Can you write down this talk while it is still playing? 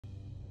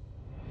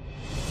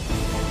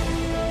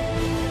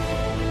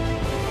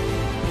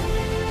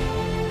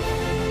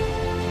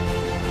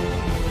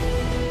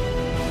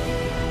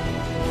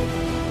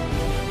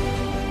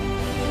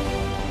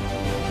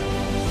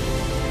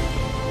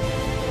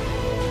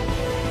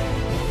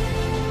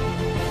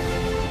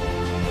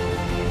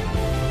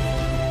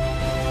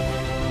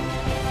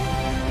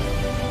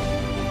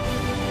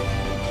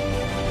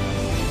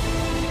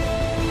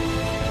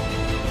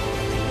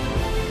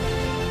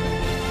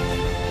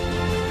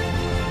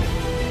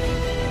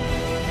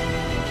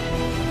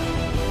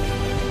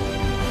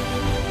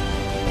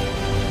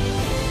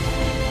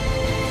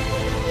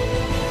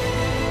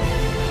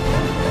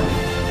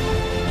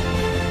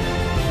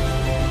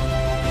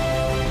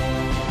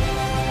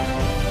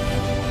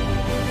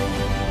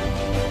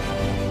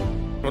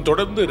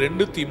தொடர்ந்து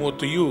 2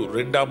 தீமோத்தேயு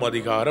 2ஆம்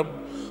அதிகாரம்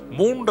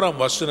 3ஆம்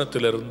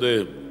வசனத்திலிருந்து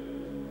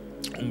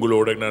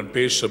உங்களோட நான்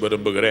பேச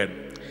விரும்புகிறேன்.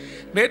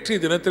 நேற்றைய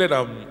தினத்தில்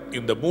நாம்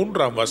இந்த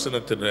 3ஆம்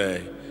வசனத்தின்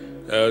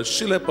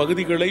சில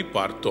பகுதிகளை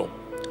பார்த்தோம்.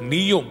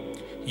 நீயும்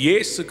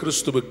இயேசு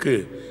கிறிஸ்துவுக்கு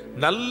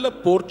நல்ல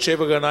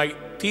போர்ச்சேவகனாய்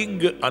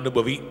தீங்கு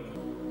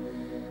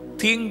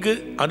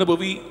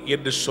அனுபவி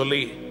என்று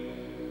சொல்லி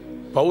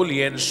பவுல்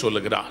ஏன்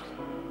சொல்லுகிறார்?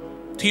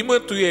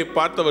 தீமோத்தேயுவை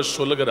பார்த்தவர்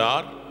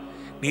சொல்லுகிறார்,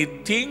 நீ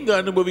தீங்கு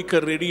அனுபவிக்க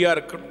ரெடியா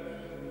இருக்கணும்,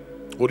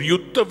 ஒரு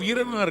யுத்த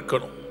வீரனா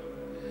இருக்கணும்,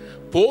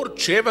 போர்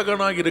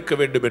சேவகனாக இருக்க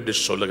வேண்டும் என்று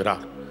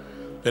சொல்லுகிறார்.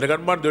 எனக்கு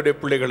அன்பார்ந்த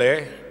பிள்ளைகளே,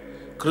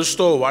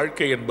 கிறிஸ்தவ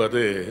வாழ்க்கை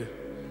என்பது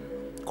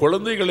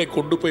குழந்தைகளை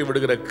கொண்டு போய்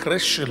விடுகிற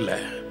கிரஷ் இல்லை.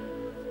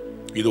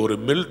 இது ஒரு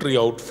மிலிட்டரி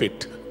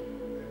அவுட்ஃபிட்,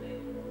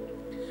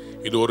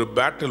 இது ஒரு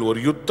பேட்டில், ஒரு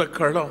யுத்த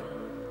களம்.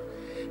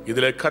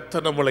 இதுல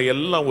கர்த்தர் நம்மளை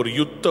எல்லாம் ஒரு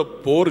யுத்த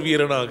போர்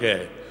வீரனாக,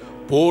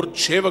 போர்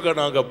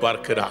சேவகனாக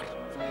பார்க்கிறார்.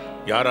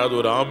 யாராவது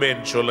ஒரு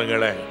ஆமேன்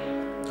சொல்லுங்களேன்.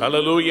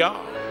 ஹல்லேலூயா.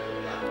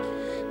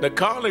 இந்த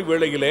காலை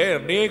வேளையிலே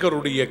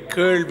அநேகருடைய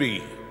கேள்வி,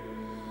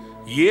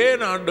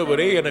 ஏன்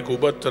ஆண்டவரே எனக்கு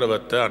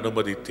உபத்திரவத்தை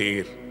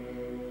அனுமதித்தீர்?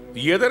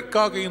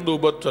 எதற்காக இந்த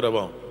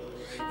உபத்திரவம்?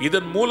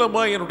 இதன்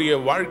மூலமா என்னுடைய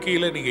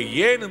வாழ்க்கையில நீங்க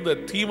ஏன் இந்த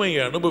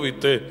தீமையை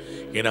அனுபவித்து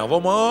என்னை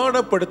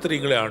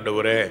அவமானப்படுத்துறீங்களே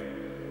ஆண்டவரே?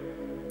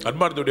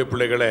 அன்பார்ந்த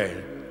பிள்ளைகளே,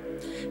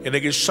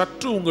 இன்னைக்கு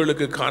சற்று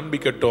உங்களுக்கு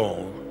காண்பிக்கட்டும்.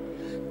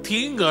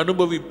 தீங்கு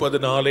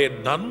அனுபவிப்பதனாலே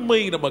நன்மை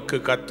நமக்கு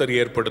கர்த்தர்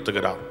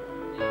ஏற்படுத்துகிறார்.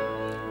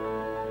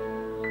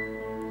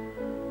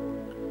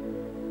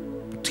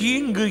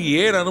 தீங்கு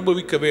ஏன்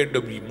அனுபவிக்க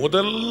வேண்டும்?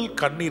 முதல்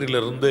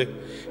கண்ணீரிலிருந்து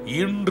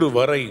இன்று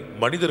வரை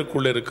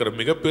மனிதருக்குள்ள இருக்கிற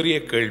மிகப்பெரிய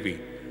கேள்வி,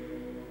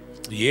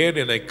 ஏன்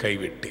என்னை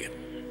கைவிட்டேன்?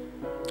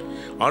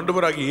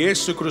 ஆண்டவராகிய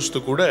இயேசு கிறிஸ்து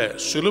கூட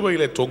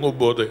சிலுவையிலே தொங்கும்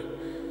போது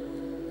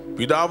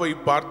பிதாவை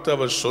பார்த்து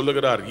அவர்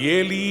சொல்லுகிறார்,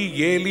 ஏலி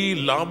ஏலி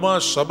லாமா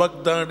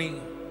சபக்தானி,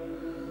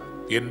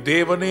 என்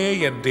தேவனே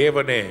என்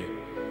தேவனே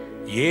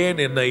ஏன்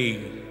என்னை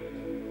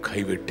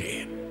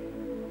கைவிட்டேன்?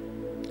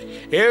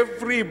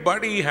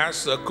 Everybody has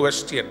a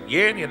question.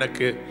 ஏன்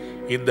எனக்கு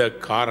இந்த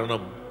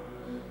காரணம்,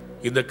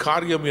 இந்த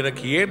காரியம்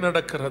எனக்கு ஏன்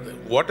நடக்கிறது?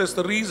 What is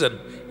the reason?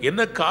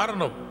 என்ன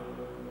காரணம்?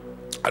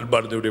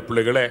 அன்பார்ந்த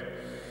பிள்ளைகளே,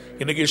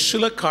 இன்னைக்கு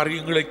சில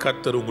காரியங்களை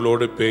கர்த்தர்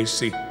உங்களோடு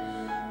பேசி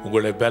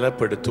உங்களை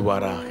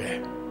பலப்படுத்துவாராக.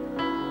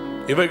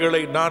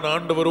 இவைகளை நான்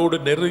ஆண்டவரோடு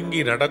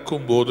நெருங்கி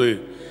நடக்கும் போது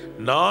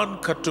நான்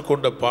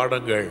கற்றுக்கொண்ட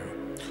பாடங்கள்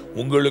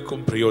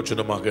உங்களுக்கும்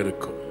பிரயோஜனமாக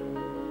இருக்கும்.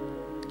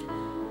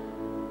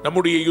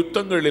 நம்முடைய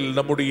யுத்தங்களில்,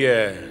 நம்முடைய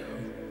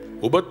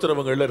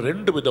உபத்திரவங்கள்ல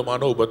 2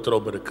 விதமான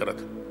உபத்திரவம்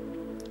இருக்கிறது.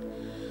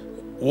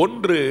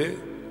 ஒன்று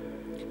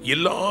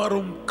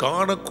எல்லாரும்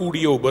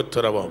காணக்கூடிய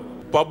உபத்திரவம்,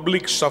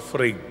 public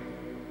suffering.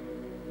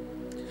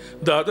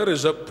 The other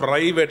is a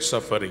private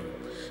suffering.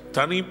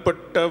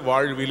 தனிப்பட்ட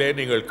வாழ்விலே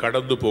நீங்கள்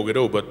கடந்து போகிற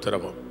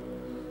உபத்திரவம்.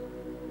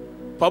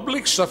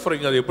 பப்ளிக்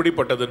சஃபரிங் அது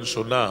எப்படிப்பட்டதுன்னு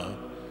சொன்னா,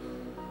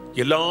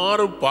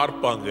 எல்லாரும்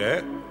பார்ப்பாங்க,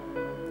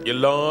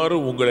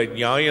 எல்லாரும் உங்களை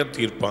நியாயம்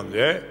தீர்ப்பாங்க,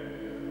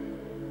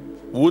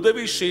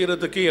 உதவி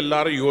செய்யறதுக்கு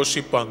எல்லாரும்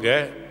யோசிப்பாங்க.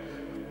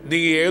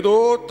 நீங்க ஏதோ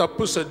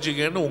தப்பு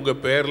செஞ்சீங்கன்னு உங்க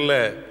பேர்ல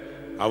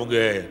அவங்க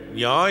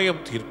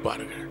நியாயம்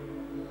தீர்ப்பார்கள்.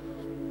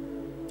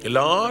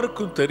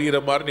 எல்லாருக்கும் தெரிகிற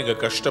மாதிரி நீங்க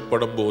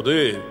கஷ்டப்படும் போது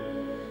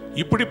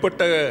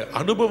இப்படிப்பட்ட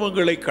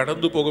அனுபவங்களை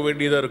கடந்து போக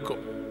வேண்டியதா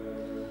இருக்கும்.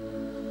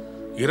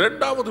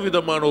 இரண்டாவது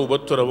விதமான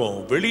உபத்திரவம்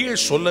வெளியே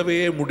சொல்லவே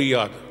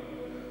முடியாது.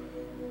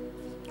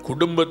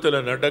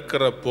 குடும்பத்தில்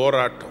நடக்கிற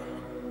போராட்டம்,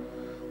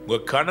 உங்க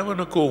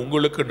கணவனுக்கும்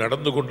உங்களுக்கு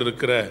நடந்து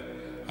கொண்டிருக்கிற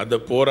அந்த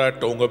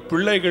போராட்டம், உங்க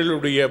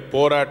பிள்ளைகளுடைய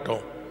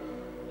போராட்டம்,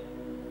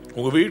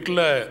 உங்க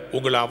வீட்டில்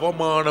உங்களை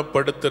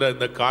அவமானப்படுத்துற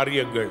இந்த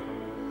காரியங்கள்,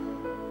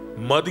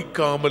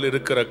 மதிக்காமல்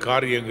இருக்கிற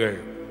காரியங்கள்,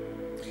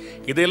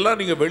 இதெல்லாம்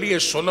நீங்க வெளியே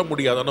சொல்ல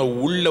முடியாது. ஆனால்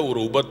உள்ள ஒரு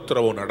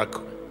உபத்திரவம்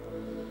நடக்கும்.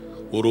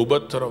 ஒரு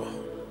உபத்திரவம்.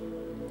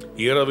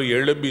 இரவு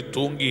எழும்பி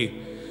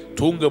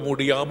தூங்க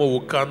முடியாம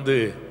உட்கார்ந்து,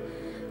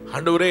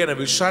 ஆண்டவரே என்னை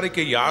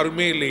விசாரிக்க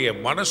யாருமே இல்லையே,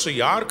 மனசு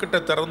யார்கிட்ட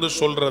திறந்து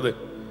சொல்றது?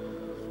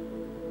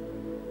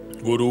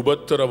 ஒரு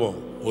உபத்திரவம்,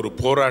 ஒரு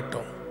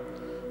போராட்டம்.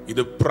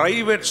 இது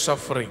பிரைவேட்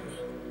சஃபரிங்,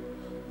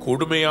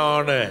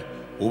 கொடுமையான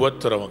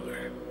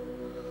உபத்திரவங்கள்.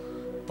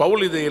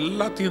 பவுல் இதை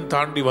எல்லாத்தையும்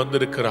தாண்டி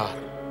வந்திருக்கிறார்.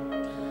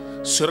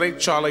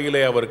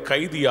 சிறைச்சாலையிலே அவர்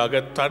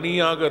கைதியாக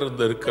தனியாக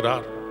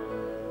இருந்திருக்கிறார்.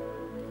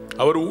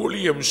 அவர்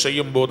ஊழியம்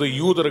செய்யும் போது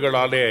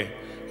யூதர்களாலே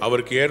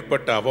அவருக்கு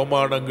ஏற்பட்ட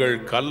அவமானங்கள்,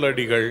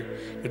 கல்லடிகள்,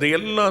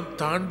 இதையெல்லாம்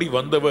தாண்டி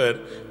வந்தவர்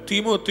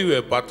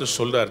தீமோத்தேயுவை பார்த்து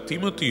சொல்றார்,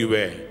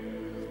 தீமோத்தேயுவே,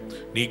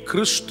 நீ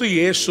கிறிஸ்து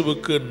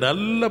இயேசுவுக்கு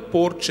நல்ல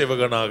போர்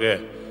சேவகனாக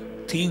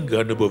தீங்கு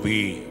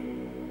அனுபவி.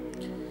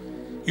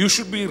 You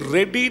should be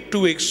ready to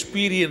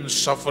experience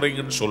suffering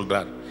ன்னு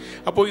சொல்றார்.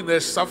 அப்போ இந்த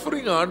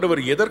சஃபரிங்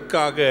ஆண்டவர்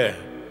எதற்காக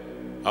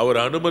அவர்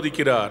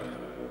அனுமதிக்கிறார்?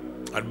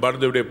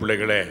 அன்பார்ந்தவருடைய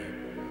பிள்ளைகளே,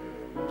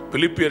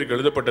 பிலிப்பியருக்கு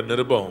எழுதப்பட்ட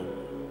நிருபம்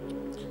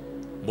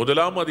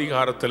 1ஆம்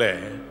அதிகாரத்தில்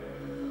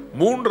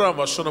 3ஆம்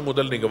வசனம்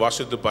முதல் நீங்க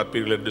வாசித்து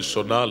பார்ப்பீர்கள் என்று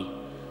சொன்னால்,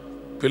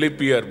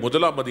 பிலிப்பியர்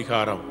 1ஆம்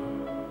அதிகாரம்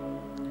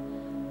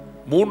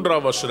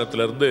 3ஆம்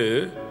வசனத்திலிருந்து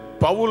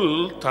பவுல்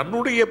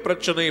தன்னுடைய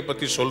பிரச்சனையை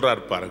பத்தி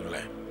சொல்றார்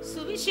பாருங்களேன்.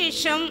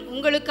 சுவிசேஷம்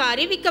உங்களுக்கு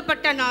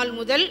அறிவிக்கப்பட்ட நாள்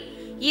முதல்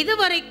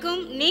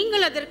இதுவரைக்கும்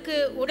நீங்கள் அதற்கு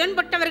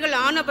உடன்பட்டவர்கள்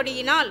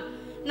ஆனபடியினால்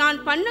நான்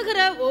பண்ணுகிற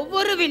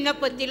ஒவ்வொரு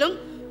விண்ணப்பத்திலும்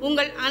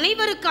உங்கள்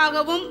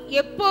அனைவருக்காகவும்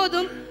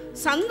எப்போதும்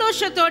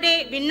சந்தோஷத்தோட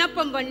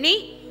விண்ணப்பம் பண்ணி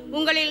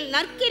உங்களில்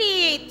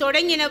நற்கிரியை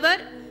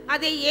தொடங்கினவர்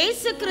அதை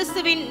இயேசு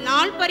கிறிஸ்துவின்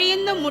நாள்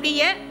பரியந்தம்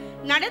முடிய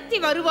நடத்தி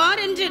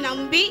வருவார் என்று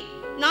நம்பி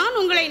நான்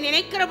உங்களை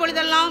நினைக்கிற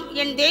பொழுதெல்லாம்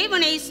என்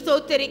தேவனை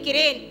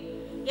ஸ்தோத்தரிக்கிறேன்.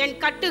 என்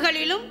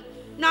கட்டுகளிலும்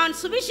நான்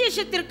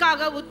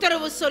சுவிசேஷத்திற்காக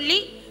உத்தரவு சொல்லி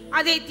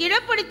அதை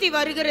திடப்படுத்தி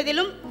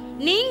வருகிறதிலும்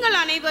நீங்கள்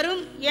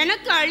அனைவரும்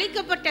எனக்கு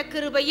அளிக்கப்பட்ட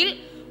கிருபையில்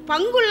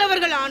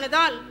பங்குள்ளவர்கள்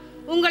ஆனதால்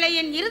உங்களை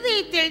என்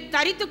இருதயத்தில்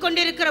தரித்து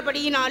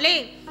கொண்டிருக்கிறபடியினாலே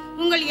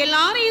உங்கள்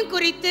எல்லாரையும்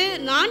குறித்து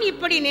நான்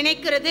இப்படி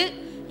நினைக்கிறது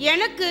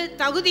எனக்கு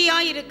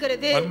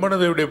தகுதியாயிருக்கிறது. அன்பான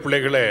தேவனுடைய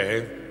பிள்ளைகளே,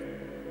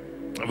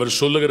 அவர்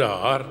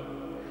சொல்லுகிறார்,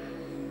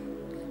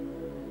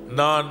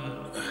 நான்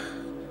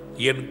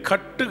என்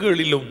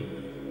கட்டுகளிலும்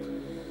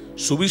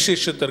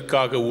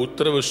சுவிசேஷத்திற்காக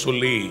உத்தரவு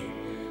சொல்லி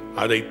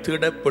அதை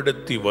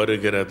திடப்படுத்தி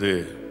வருகிறது.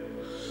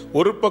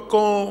 ஒரு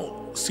பக்கம்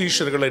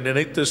சீஷர்களை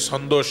நினைத்து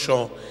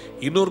சந்தோஷம்,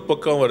 இன்னொரு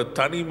பக்கம் அவர்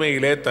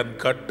தனிமையிலே தன்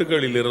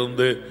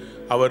கட்டுகளிலிருந்து,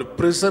 அவர்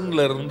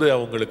பிரிசன்ல இருந்து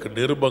அவங்களுக்கு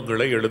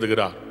நிருபங்களை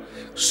எழுதுகிறார்.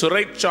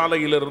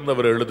 சிறைச்சாலையிலிருந்து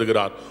அவர்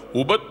எழுதுகிறார்,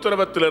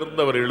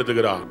 உபத்திரவத்திலிருந்து அவர்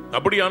எழுதுகிறார்.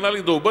 அப்படியானால்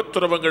இந்த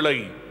உபத்திரவங்களை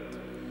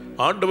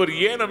ஆண்டவர்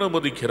ஏன்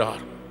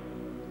அனுமதிக்கிறார்?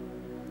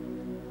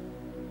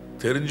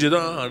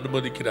 தெரிஞ்சுதான்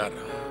அனுமதிக்கிறார்.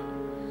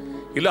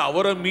 இல்ல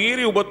அவரை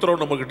மீறி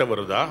உபத்திரவம் நம்ம கிட்ட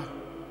வருதா?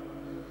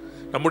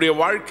 நம்முடைய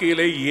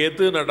வாழ்க்கையில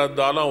எது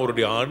நடந்தாலும்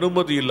அவருடைய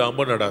அனுமதி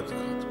இல்லாம நடாது.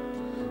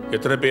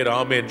 எத்தனை பேர்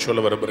ஆமென்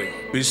சொல்ல விரும்புறீங்க?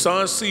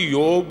 பிசாசு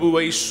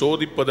யோபுவை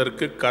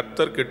சோதிப்பதற்கு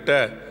கர்த்தர் கிட்ட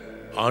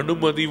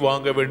அனுமதி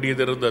வாங்க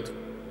வேண்டியது இருந்தது.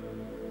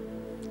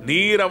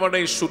 நீர்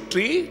அவனை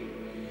சுற்றி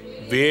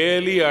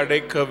வேலி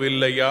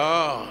அடைக்கவில்லையா?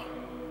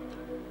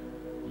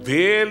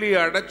 வேலி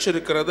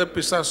அடைச்சிருக்கிறத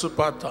பிசாசு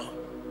பார்த்தான்.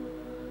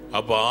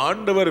 அப்ப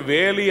ஆண்டவர்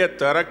வேலியை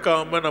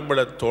திறக்காம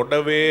நம்மளை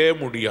தொடவே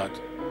முடியாது.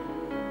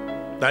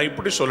 நான்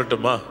இப்படி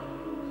சொல்லட்டுமா?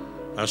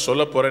 நான்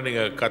சொல்ல போறேன்,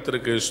 நீங்க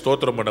கர்த்தருக்கு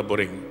ஸ்தோத்திரம் பண்ண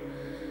போறீங்க.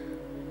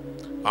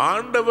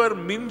 ஆண்டவர்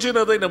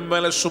மிஞ்சினதை நம்ம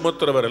மேல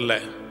சுமத்துறவர் இல்ல.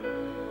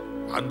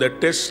 அந்த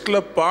டெஸ்ட்ல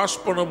பாஸ்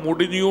பண்ண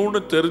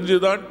முடியும்னு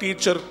தெரிஞ்சுதான்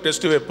டீச்சர்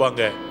டெஸ்ட்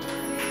வைப்பாங்க.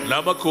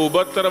 நமக்கு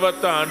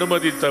உபத்திரவத்தை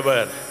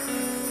அனுமதித்தவர்,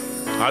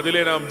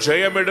 அதிலே நாம்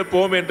ஜெயம்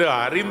எடுப்போம் என்று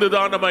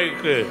அறிந்துதான்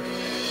நமக்கு.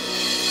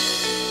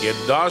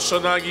 என்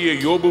தாசனாகிய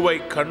யோபுவை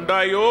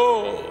கண்டாயோ,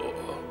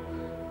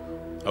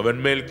 அவன்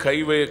மேல்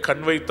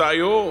கண்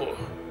வைத்தாயோ?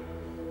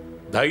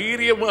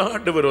 தைரியமா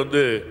ஆண்டவர்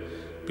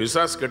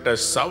பிசாசு கிட்ட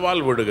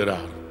சவால்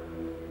விடுகிறார்.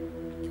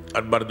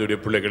 அன்பார்ந்த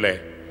பிள்ளைகளே,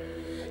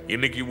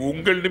 இன்னைக்கு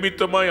உங்கள்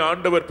நிமித்தமாய்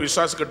ஆண்டவர்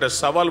பிசாசு கிட்ட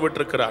சவால்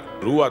விட்டிருக்கிறார்.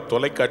 ரூவா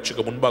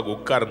தொலைக்காட்சிக்கு முன்பாக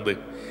உட்கார்ந்து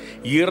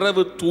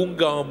இரவு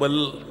தூங்காமல்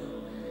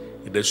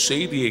இந்த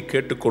செய்தியை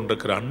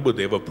கேட்டுக்கொண்டிருக்கிற அன்பு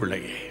தேவ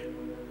பிள்ளையே,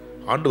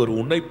 ஆண்டவர்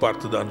உன்னை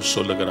பார்த்துதான்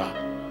சொல்லுகிறார்,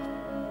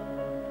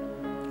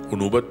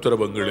 உன்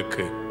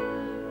உபத்திரவங்களுக்கு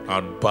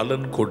நான்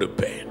பலன்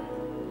கொடுப்பேன்.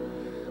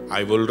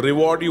 I will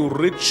reward you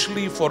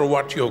richly for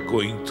what you are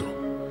going through.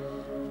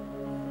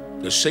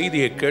 இந்த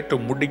செய்தியை கேட்டு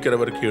முடிக்கிற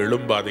வரைக்கும்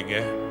எழும்பாதீங்க.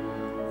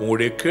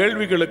 உங்களுடைய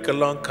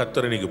கேள்விகளுக்கெல்லாம்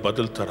கர்த்தர் நீங்க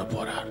பதில் தர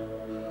போறார்.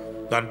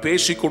 நான்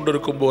பேசிக்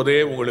கொண்டிருக்கும் போதே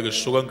உங்களுக்கு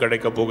சுகம்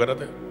கிடைக்க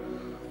போகிறது.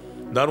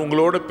 நான்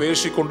உங்களோட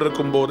பேசிக்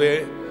கொண்டிருக்கும் போதே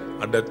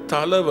அந்த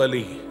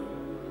தலைவலி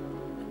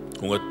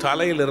உங்க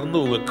தலையிலிருந்து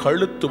உங்க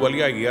கழுத்து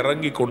வழியா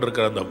இறங்கி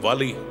கொண்டிருக்கிற அந்த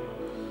வலி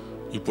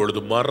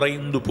இப்பொழுது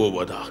மறைந்து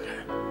போவதாக.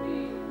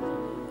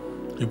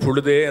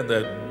 இப்பொழுதே அந்த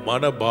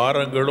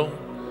மனபாரங்களும்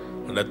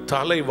அந்த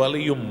தலை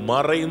வலியும்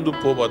மறைந்து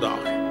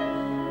போவதாக.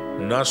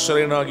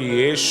 நசரேயனாகிய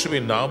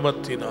இயேசுவின்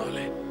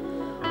நாமத்தினாலே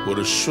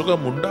ஒரு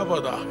சுகம்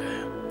உண்டாவதாக.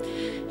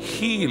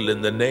 Heal in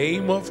the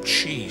name of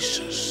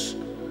Jesus.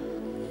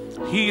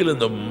 Heal in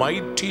the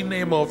mighty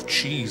name of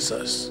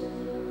Jesus.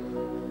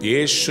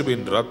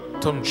 இயேசுவின்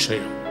ரத்தம்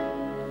செய்யும்.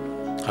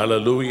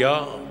 ஹல்லேலூயா.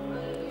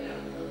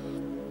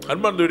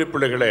 அன்பார்ந்த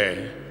பிள்ளைகளே,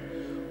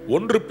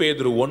 1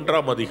 பேதுரு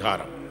 1ஆம்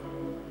அதிகாரம்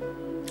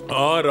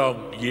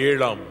 6ஆம்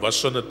 7ஆம்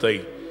வசனத்தை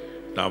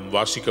நாம்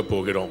வாசிக்க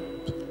போகிறோம்.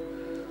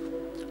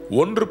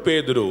 1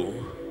 பேதுரு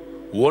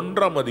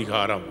 1ஆம்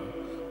அதிகாரம்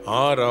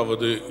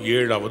 6வது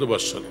 7வது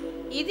வசனம்.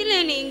 இதிலே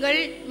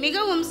நீங்கள்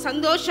மிகவும்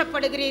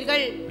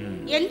சந்தோஷப்படுகிறீர்கள்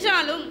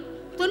என்றாலும்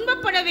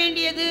துன்பப்பட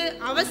வேண்டியது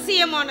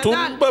அவசியமானதால்,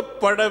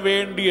 துன்பப்பட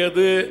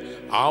வேண்டியது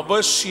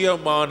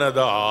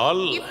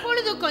அவசியமானதால்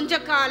இப்பொழுது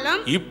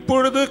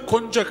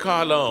கொஞ்ச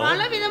காலம்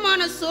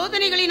பலவிதமான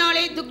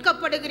சோதனைகளினாலே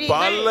துக்கப்படுகிறீர்கள்.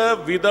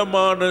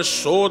 பலவிதமான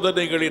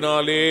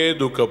சோதனைகளினாலே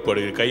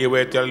துக்கப்படுகிறீர்கள். கையை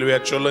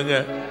உயர்த்தி சொல்லுங்க.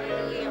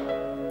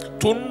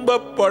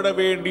 துன்பப்பட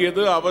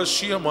வேண்டியது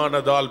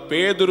அவசியமானதால்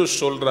பேதுரு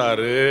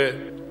சொல்றாரு,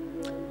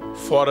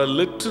 for a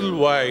little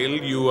while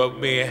you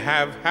may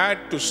have had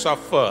to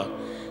suffer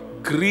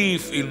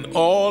grief in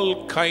all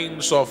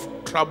kinds of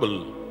trouble.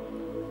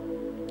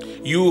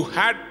 You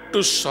had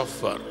to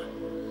suffer.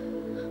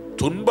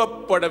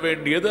 துன்பப்பட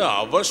வேண்டியது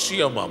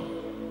அவசியமாம்.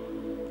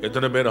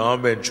 எத்தனை பேர்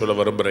ஆமென் சொல்ல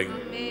விரும்புறீங்க?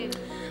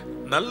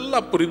 நல்லா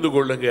புரிந்து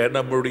கொள்ளுங்க.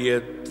 நம்முடைய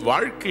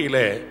வாழ்க்கையில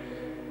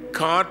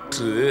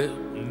காற்று,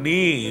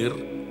 நீர்,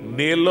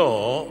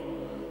 நிலம்,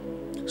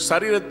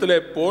 சரீரத்திலே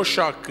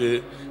போஷாக்கு,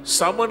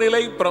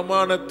 சமநிலை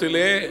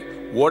பிரமாணத்திலே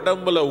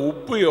உடம்புல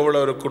உப்பு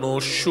எவ்வளவு இருக்கணும்,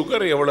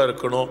 சுகர் எவ்வளவு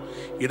இருக்கணும்,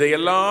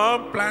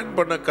 இதையெல்லாம் பிளான்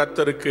பண்ண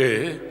கர்த்தருக்கு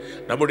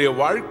நம்முடைய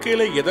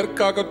வாழ்க்கையில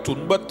எதற்காக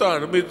துன்பத்தை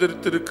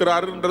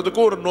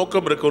அனுமதித்திருக்கிறாருன்றதுக்கு ஒரு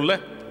நோக்கம் இருக்கும்ல.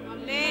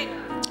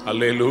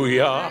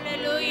 அல்லேலூயா.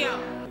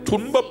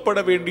 துன்பப்பட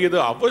வேண்டியது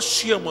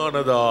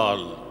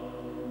அவசியமானதால்.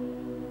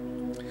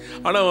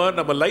 ஆனா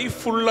நம்ம லைஃப்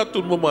ஃபுல்லா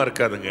துன்பமா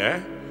இருக்காதுங்க.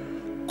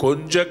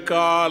 கொஞ்ச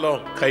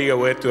காலம். கையை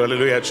உயர்த்தி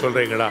அல்லேலூயா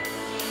சொல்றீங்களா?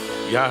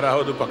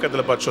 யாராவது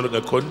பக்கத்துல பார்த்து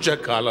சொல்லுங்க, கொஞ்ச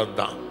காலம்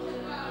தான்,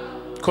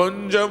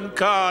 கொஞ்சம்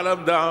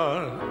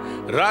காலம்தான்,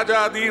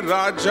 ராஜாதி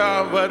ராஜா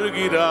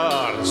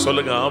வருகிறார்.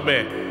 சொல்லுங்க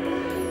ஆமென்.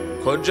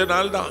 கொஞ்ச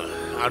நாள் தான்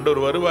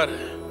ஆண்டவர் வருவார்.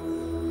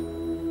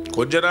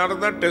 கொஞ்ச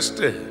நேரம் தான்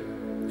டெஸ்ட்.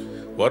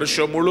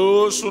 வருஷம்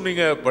முழுசும்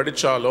நீங்க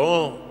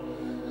படிச்சாலும்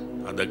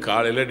அந்த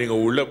காலையில நீங்க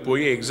உள்ள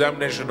போய்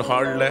எக்ஸாமினேஷன்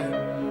ஹால்ல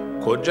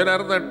கொஞ்ச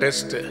நேரம் தான்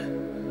டெஸ்ட்.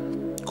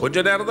 கொஞ்ச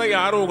நேரம் தான்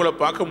யாரும் உங்களை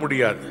பார்க்க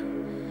முடியாது.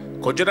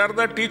 கொஞ்ச நேரம்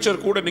தான்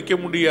டீச்சர் கூட நிக்க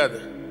முடியாது.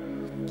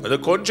 அது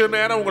கொஞ்ச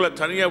நேரம் உங்களை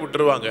தனியா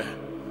விட்டுருவாங்க.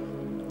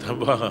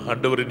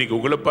 ஆண்டவர் இன்னைக்கு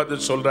உங்களை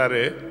பார்த்து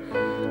சொல்றாரு,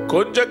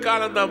 கொஞ்ச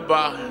காலம்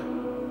தான்ப்பா.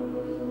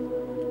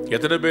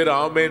 எத்தனை பேர்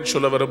ஆமேன்னு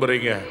சொல்ல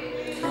விரும்புறீங்க?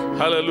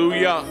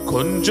 ஹல்லேலூயா.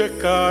 கொஞ்ச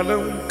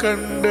காலம்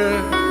கண்ட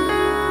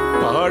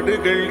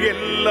பாடுகள்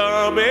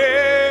எல்லாமே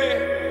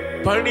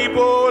பனி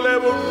போல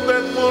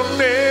உந்தன்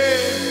முன்னே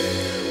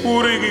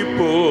உருகி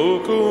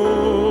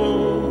போகும்.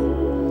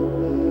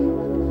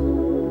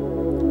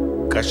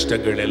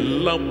 கஷ்டங்கள்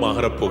எல்லாம்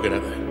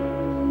மாறப்போகிறது.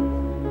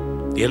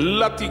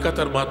 எல்லாத்தையும்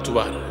கர்த்தர்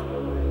மாற்றுவார்.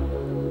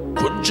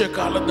 கொஞ்ச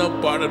காலம் தான்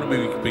பாட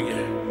அனுபவிப்பீங்க.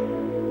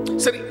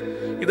 சரி,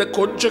 இந்த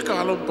கொஞ்ச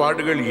காலம்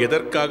பாடுகள்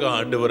எதற்காக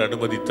ஆண்டவர்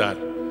அனுமதித்தார்?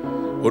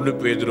 1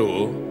 பேதுரு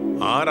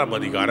 6ஆம்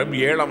அதிகாரம்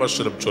 7ஆம்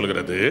வசனம்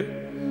சொல்கிறது,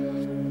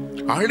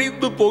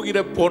 அழிந்து போகிற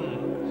பொன்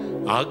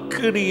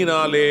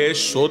அக்கினியினாலே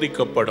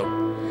சோதிக்கப்படும்,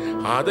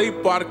 அதை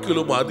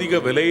பார்க்கிலும் அதிக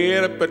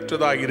விலையேற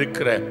பெற்றதாக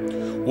இருக்கிற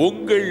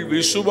உங்கள்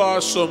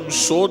விசுவாசம்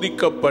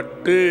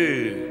சோதிக்கப்பட்டு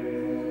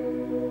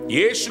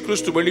இயேசு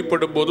கிறிஸ்து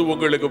வெளிப்படும் போது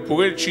உங்களுக்கு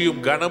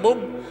புகழ்ச்சியும்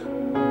கனமும்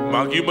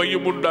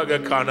மகிமையும்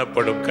உண்டாக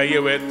காணப்படும். கையை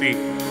உயர்த்தி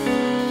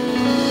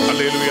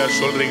அல்லேலூயா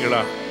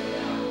சொல்றீங்களா?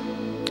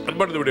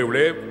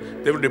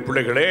 தேவனுடைய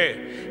பிள்ளைகளே,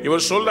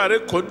 இவர் சொல்றாரு,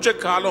 கொஞ்ச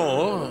காலம்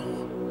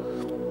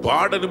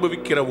பாட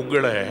அனுபவிக்கிற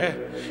உங்களை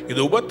இந்த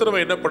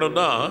உபத்திரவம் என்ன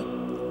பண்ணும்னா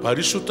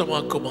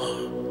பரிசுத்தமாக்குமா.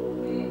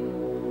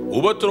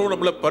 உபத்திரவம்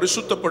நம்மளை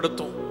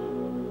பரிசுத்தப்படுத்தும்.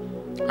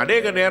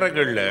 அநேக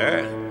நேரங்கள்ல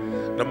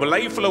நம்ம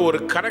லைஃப்ல ஒரு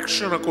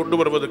கரெக்ஷனை கொண்டு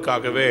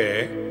வருவதற்காகவே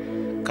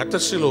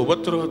கர்த்தர் சில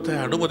உபத்திரவத்தை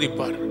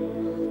அனுமதிப்பார்.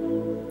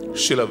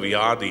 சில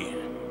வியாதி,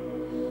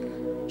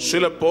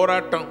 சில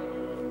போராட்டம்.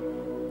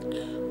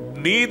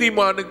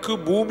 நீதிமானுக்கு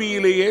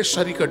பூமியிலேயே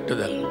சரி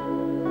கட்டுதல்,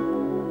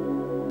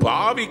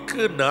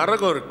 பாவிக்கு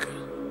நரகம் இருக்கு.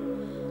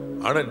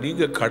 ஆனா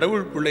நீங்க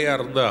கடவுள் பிள்ளையா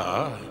இருந்தா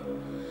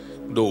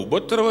இந்த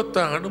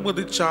உபத்திரவத்தை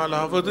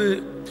அனுமதிச்சாலாவது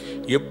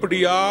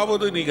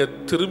எப்படியாவது நீங்க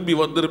திரும்பி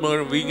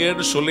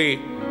வந்துருவீங்கன்னு சொல்லி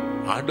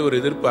ஆண்டவர்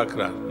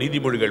எதிர்பார்க்கிறார்.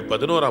 நீதிமொழிகள்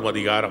 11ஆம்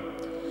அதிகாரம்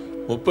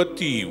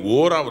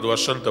 31வது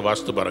வசனத்தை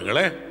வாசித்து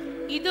பாருங்களேன்.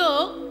 இதோ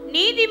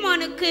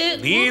நீதிமானுக்கு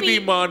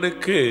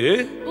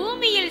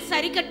பூமியில்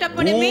சரி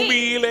கட்டப்படுமே,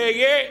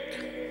 பூமியிலேயே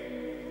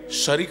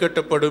சரி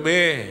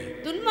கட்டப்படுமே,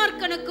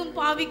 துன்மார்க்கனுக்கும்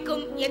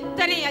பாவிக்கும்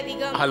எத்தனை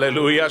அதிகம்.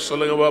 ஹல்லேலூயா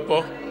சொல்லுங்க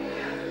பாப்போம்.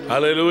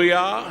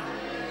 ஹல்லேலூயா.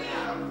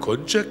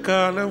 கொஞ்ச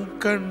காலம்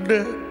கண்டு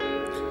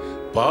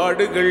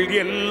பாடுகள்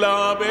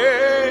எல்லாமே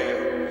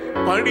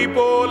பனி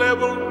போல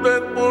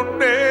உந்தன்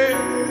முன்னே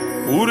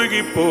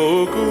உருகி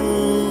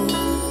போகும்.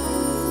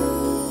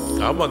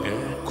 ஆமாங்க,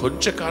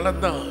 கொஞ்ச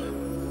காலம்தான்,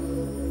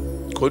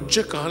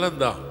 கொஞ்ச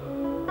காலம்தான்.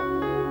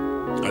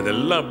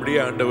 அதெல்லாம்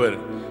அப்படியே ஆண்டவர்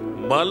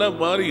மலை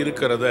மாதிரி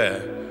இருக்கிறத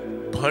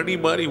பனி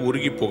மாதிரி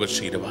உருகி போக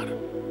செய்வார்.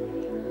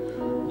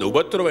 இந்த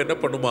உபத்திரவம் என்ன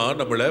பண்ணுமா?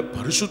 நம்மளை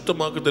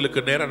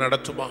பரிசுத்தமாக்குதலுக்கு நேரம்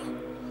நடத்துமா.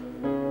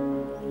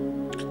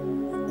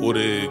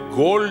 ஒரு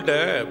கோல்ட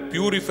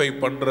பியூரிஃபை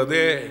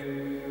பண்றதே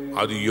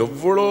அது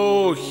எவ்வளோ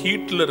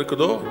ஹீட்ல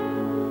இருக்குதோ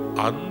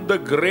அந்த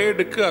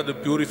கிரேடுக்கு அது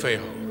பியூரிஃபை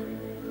ஆகும்.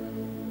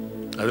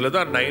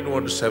 அதுலதான்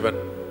 917,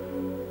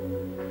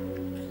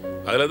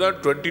 அதுலதான்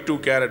 22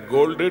 கேரட்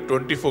கோல்டு,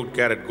 24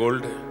 கேரட்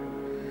கோல்டு.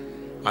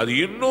 அது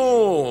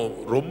இன்னும்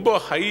ரொம்ப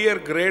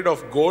ஹையர் கிரேட்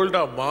ஆஃப்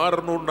கோல்டா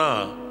மாறணும்னா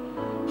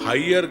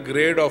ஹையர்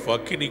கிரேட் ஆஃப்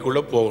அக்கினிக்குள்ள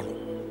போகணும்.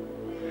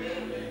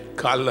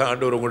 காலைல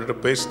ஆண்டவர் உங்கள்கிட்ட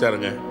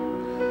பேசிட்டாருங்க.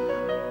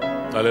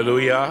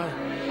 ஹல்லேலூயா.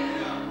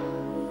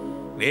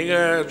 நீங்க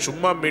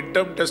சும்மா மிட்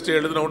டர்ம் டெஸ்ட்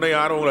எழுதின உடனே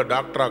யாரும் உங்களை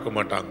டாக்டர் ஆக்க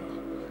மாட்டாங்க.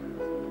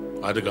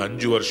 அதுக்கு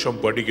 5 வருஷம்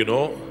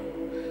படிக்கணும்,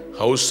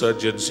 ஹவுஸ்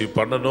சர்ஜன்சி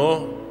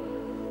பண்ணணும்.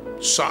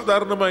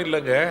 சாதாரணமா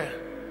இல்லைங்க.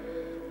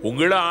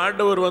 உங்களை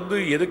ஆண்டவர்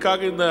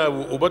எதுக்காக இந்த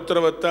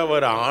உபத்திரவத்தை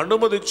அவர்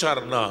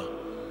அனுமதிச்சார்னா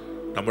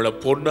நம்மளை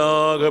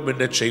பொன்னாக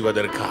மின்ன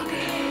செய்வதற்காக.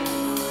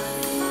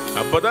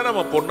 அப்பதான்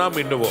நம்ம பொன்னா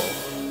மின்னுவோம்.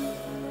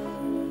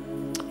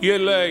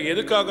 இல்ல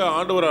எதுக்காக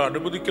ஆண்டவரை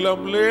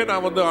அனுமதிக்கலாம்லே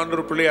நான்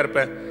ஆண்டவர் பிள்ளையா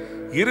இருப்பேன்.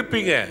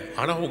 இருப்பீங்க.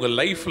 ஆனா உங்க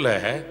லைஃப்ல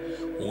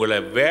உங்களை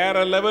வேற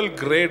லெவல்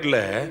கிரேட்ல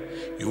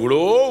இவ்வளோ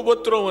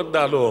உபத்திரம்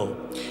வந்தாலும்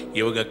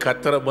இவங்க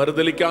கத்தரை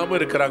மறுதலிக்காம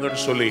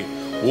இருக்கிறாங்கன்னு சொல்லி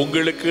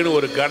உங்களுக்குன்னு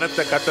ஒரு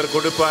கனத்தை கத்தர்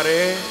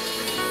கொடுப்பாரே.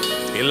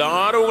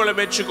 எல்லாரும் உங்களை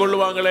மெச்சு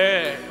கொள்ளுவாங்களே.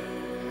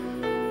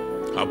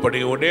 அப்ப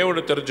நீங்க ஒன்னே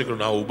ஒண்ணு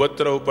தெரிஞ்சுக்கணும், நான்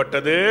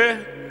உபத்திரவப்பட்டது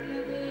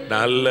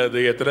நல்லது.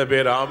 எத்தனை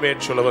பேர்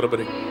ஆமேன்னு சொல்ல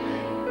வரீங்க?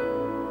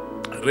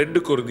 2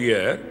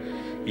 கொரிந்தியர்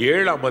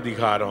 7ஆம்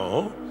அதிகாரம்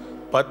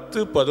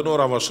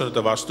 10-11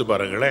 வசனத்தை வாசித்து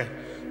பாருங்களேன்.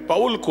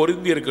 பவுல்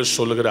கொரிந்தியருக்கு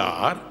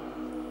சொல்லுகிறார்,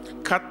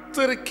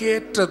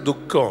 கர்த்தருக்கேற்ற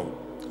துக்கம்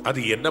அது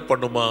என்ன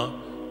பண்ணுமா?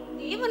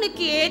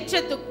 தேவனுக்கு ஏற்ற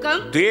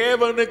துக்கம்,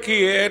 தேவனுக்கு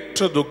ஏற்ற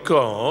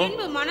துக்கம்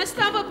பின்பு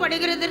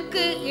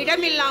மனஸ்தாபப்படுகிறதற்கு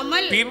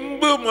இடமில்லாமல்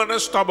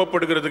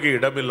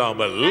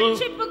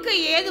ரட்சிப்புக்கு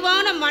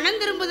ஏதுவான மனம்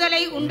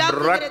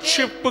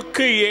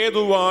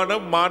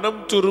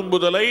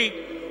திரும்புதலை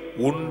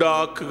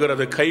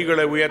உண்டாக்குகிறது.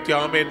 கைகளை உயர்த்தி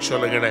ஆமென்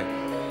சொல்லுங்க.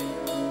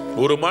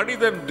 ஒரு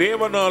மனிதன்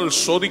தேவனால்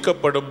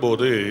சோதிக்கப்படும்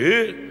போது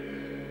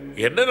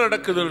என்ன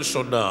நடக்குதுன்னு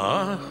சொன்னா,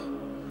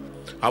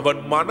 அவன்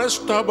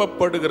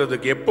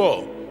மனஸ்தாபப்படுகிறதுக்கு எப்போ?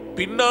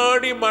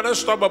 பின்னாடி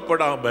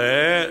மனஸ்தாபப்படாம,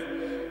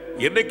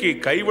 என்னைக்கு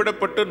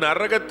கைவிடப்பட்டு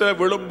நரகத்தை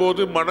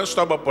விழும்போது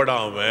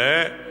மனஸ்தாபப்படாம,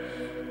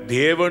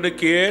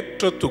 தேவனுக்கு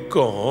ஏற்ற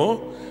துக்கம்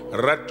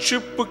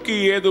ரட்சிப்புக்கு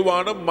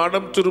ஏதுவான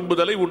மனம்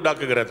திரும்புதலை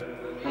உண்டாக்குகிறது.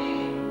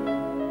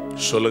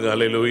 சொல்லுங்க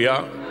அல்லேலூயா.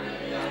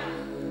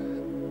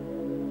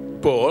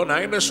 இப்போ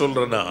நான் என்ன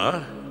சொல்றேன்னா,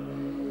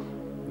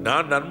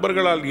 நான்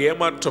நண்பர்களால்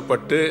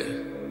ஏமாற்றப்பட்டு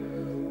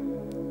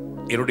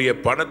என்னுடைய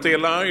பணத்தை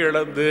எல்லாம்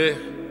இழந்து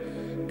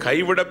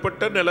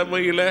கைவிடப்பட்ட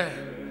நிலைமையில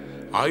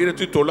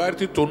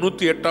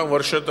 1998ஆம்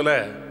வருஷத்துல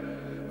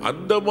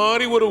அந்த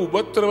மாதிரி ஒரு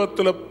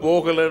உபத்திரவத்தில்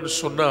போகலன்னு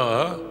சொன்னா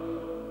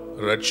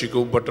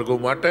ரட்சிக்கவும்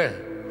பட்டிருக்கவும் மாட்டேன்,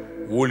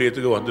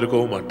 ஊழியத்துக்கு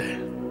வந்திருக்கவும் மாட்டேன்.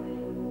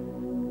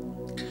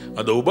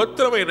 அந்த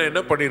உபத்திரவம்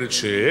என்ன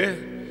பண்ணிருச்சு,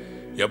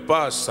 எப்பா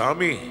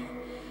சாமி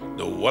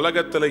இந்த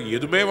உலகத்துல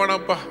எதுவுமே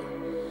வேணாம்ப்பா,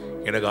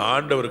 எனக்கு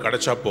ஆண்டவர்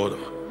கிடைச்சா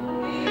போதும்.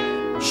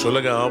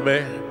 சொல்லுங்க ஆமே.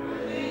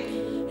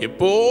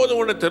 எப்போதும்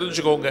ஒண்ணு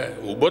தெரிஞ்சுக்கோங்க,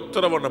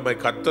 உபத்திரவம் நம்ம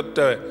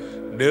கர்த்தரை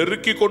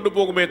நெருக்கி கொண்டு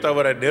போகுமே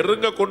தவிர,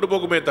 நெருங்க கொண்டு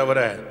போகுமே தவிர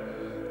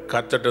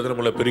கர்த்தரை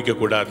நம்மளை பிரிக்க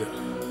கூடாது.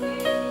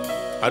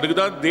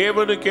 அதுக்குதான்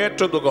தேவனுக்கு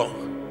ஏற்ற துக்கம்.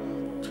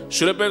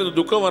 சில பேர் இந்த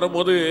துக்கம்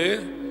வரும்போது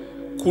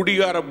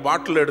குடிகார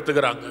பாட்டில்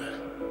எடுத்துக்கிறாங்க,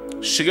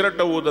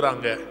 சிகரெட்டை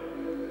ஊதுறாங்க,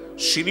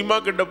 சினிமா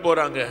கிட்ட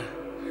போறாங்க.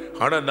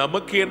 ஆனா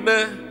நமக்கு என்ன?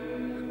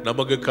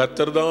 நமக்கு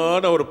கர்த்தர்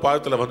தான் ஒரு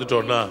பாதத்தில்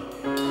வந்துட்டோம்னா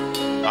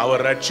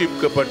அவர்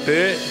ரட்சிக்கப்பட்டு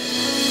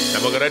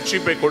நமக்கு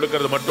ரட்சிப்பை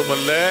கொடுக்கிறது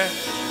மட்டுமல்ல,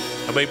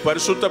 நம்மை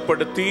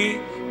பரிசுத்தப்படுத்தி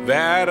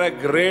வேற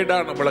கிரேடா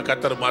நம்மளை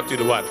கர்த்தர்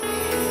மாத்திடுவார்,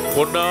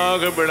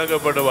 பொன்னாக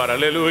விளங்கப்படுவார்.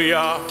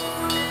 அல்லேலூயா.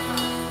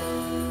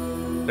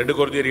 2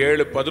 கொரிந்தியர்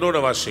 7:11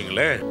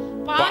 வாசிங்களேன்.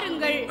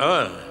 பாருங்கள்,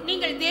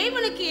 நீங்கள்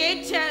தேவனுக்கு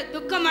ஏற்ற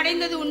துக்கம்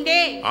அடைந்தது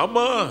உண்டே.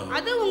 ஆமா,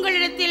 அது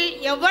உங்களிடத்தில்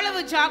எவ்வளவு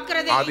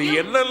ஜாக்கிரதை, அது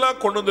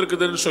என்னெல்லாம் கொண்டு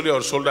வந்திருக்குதுன்னு சொல்லி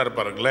அவர் சொல்றாரு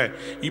பாருங்களேன்.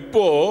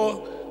 இப்போ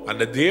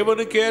அந்த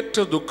தேவனுக்கு ஏற்ற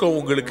துக்கம்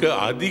உங்களுக்கு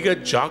அதிக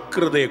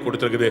ஜாக்கிரதையை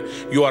கொடுத்திருக்குது.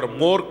 You are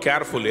more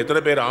careful.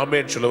 எத்தனை பேர்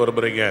ஆமேன்னு சொல்ல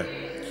விரும்புறீங்க?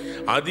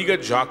 அதிக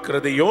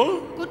ஜாக்கிரதையும்,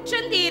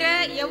 குற்றம் தீர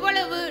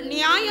எவ்வளவு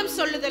நியாயம்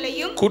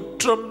சொல்லுதலையும்,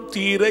 குற்றம்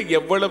தீர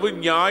எவ்வளவு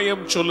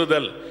நியாயம்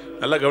சொல்லுதல்.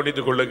 நல்லா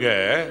கவனித்துக் கொள்ளுங்க.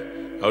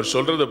 அவர்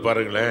சொல்றது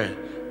பாருங்களேன்.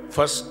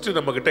 ஃபர்ஸ்ட்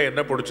நம்ம கிட்ட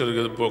என்ன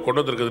பிடிச்சிருக்கு கொண்டு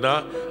வந்திருக்குதுன்னா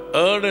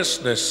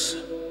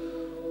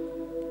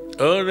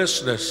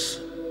earnestness,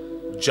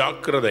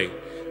 ஜாக்கிரதை,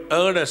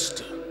 earnest.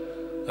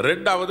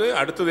 ரெண்டாவது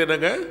அடுத்தது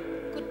என்னங்க?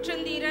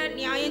 குற்றம் தீர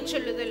நியாயம்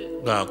சொல்லுதல்.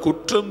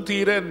 குற்றம்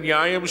தீர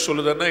நியாயம்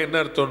சொல்லுதல்னா என்ன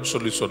அர்த்தம்னு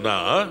சொல்லி சொன்னா,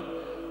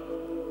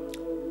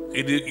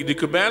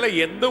 இதுக்கு மேல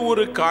எந்த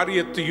ஒரு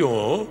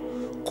காரியத்தையும்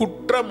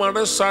குற்ற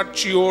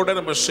மனசாட்சியோட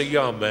நம்ம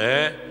செய்யாம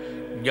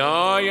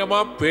நியாயமா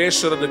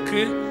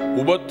பேசுறதுக்கு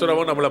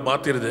உபத்திரவம் நம்மளை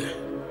மாத்திருது.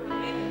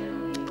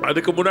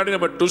 அதுக்கு முன்னாடி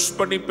நம்ம ட்விஸ்ட்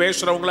பண்ணி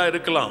பேசுறவங்களா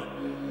இருக்கலாம்.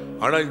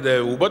 ஆனா இந்த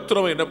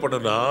உபத்திரவம் என்ன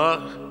பண்ணுனா,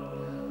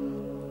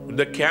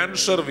 இந்த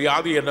கேன்சர்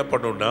வியாதி என்ன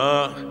பண்ணுனா,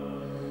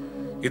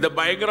 இந்த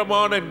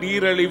பயங்கரமான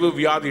நீரிழிவு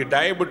வியாதி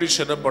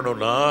டயபெட்டிஸ் என்ன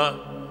பண்ணுனா,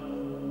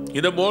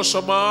 இந்த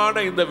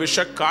மோசமான இந்த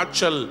விஷ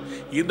காய்ச்சல்,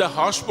 இந்த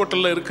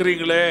ஹாஸ்பிட்டல்ல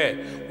இருக்கிறீங்களே,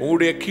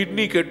 உங்களுடைய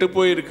கிட்னி கெட்டு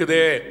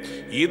போயிருக்குதே,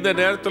 இந்த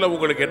நேரத்தில்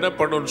உங்களுக்கு என்ன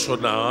பண்ணுன்னு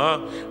சொன்னா,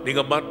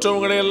 நீங்க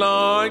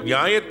மற்றவங்களையெல்லாம்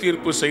நியாய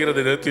தீர்ப்பு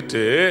செய்யறதை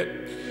நிறுத்திட்டு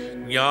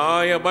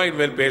நியாயமா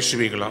இனிமேல்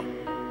பேசுவீங்களா?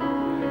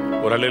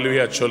 ஒரு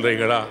அல்லேலூயா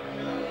சொல்றீங்களா?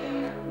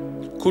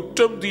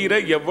 குற்றம் தீர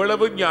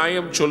எவ்வளவு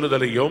நியாயம்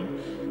சொல்லுதலையும்,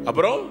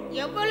 அப்புறம்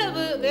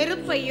எவ்வளவு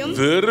வெறுப்பையும்,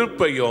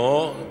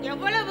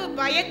 எவ்வளவு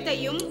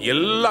பயத்தையும்,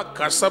 எல்லா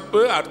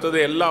கசப்பு, அடுத்தது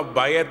எல்லா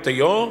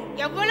பயத்தையும்,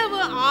 எவ்வளவு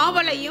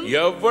ஆவலையும்,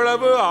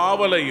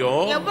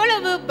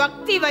 எவ்வளவு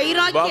பக்தி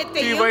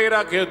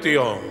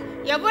வைராக்கியத்தையும்,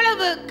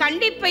 எவ்வளவு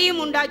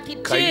கண்டிப்பையும்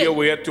உண்டாக்கிற்று. கையை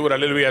உயர்த்தி ஒரு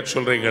அல்லேலூயா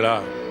சொல்றீங்களா?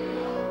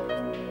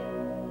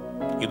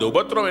 இந்த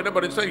உபத்திரம் என்ன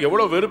பண்ணுச்சுன்னா,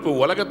 எவ்வளவு வெறுப்பு,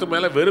 உலகத்து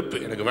மேல வெறுப்பு,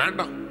 எனக்கு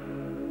வேண்டாம்.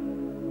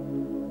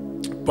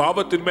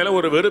 பாவத்தின் மேல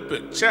ஒரு வெறுப்பு,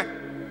 ச்சே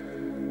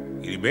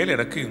இனிமேல்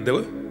எனக்கு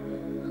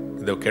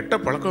இந்த கெட்ட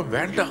பழக்கம்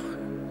வேண்டாம்.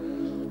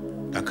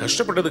 நான்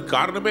கஷ்டப்பட்டதுக்கு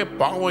காரணமே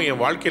பாவம்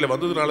என் வாழ்க்கையில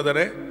வந்ததுனால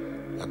தானே,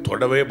 நான்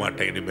தொடவே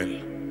மாட்டேன் இனிமேல்.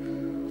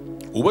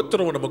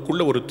 உபத்திரவம்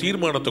நமக்குள்ள ஒரு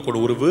தீர்மானத்தை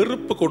கொண்டு, ஒரு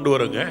வெறுப்பு கொண்டு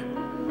வருங்க,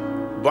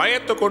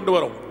 பயத்தை கொண்டு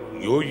வரும்.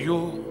 யோயோ,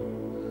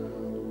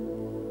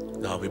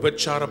 நான்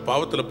விபச்சார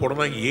பாவத்தில்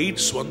போனா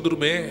எய்ட்ஸ்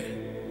வந்துருமே,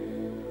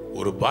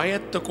 ஒரு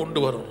பயத்தை கொண்டு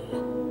வரும்.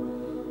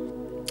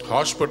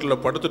 ஹாஸ்பிட்டல்ல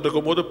படுத்துட்டு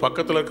இருக்கும் போது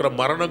பக்கத்தில் இருக்கிற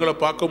மரணங்களை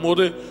பார்க்கும்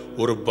போது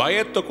ஒரு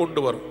பயத்தை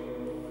கொண்டு வரும்.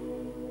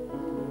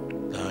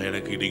 நான்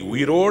எனக்கு இன்னைக்கு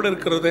உயிரோடு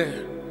இருக்கிறதே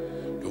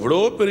எவ்வளோ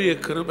பெரிய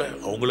கிருபை.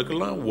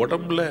 அவங்களுக்கெல்லாம்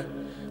உடம்புல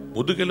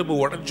முதுகெலும்பு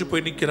உடஞ்சு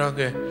போய்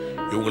நிற்கிறாங்க,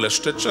 இவங்களை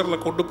ஸ்ட்ரெச்சர்ல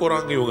கொண்டு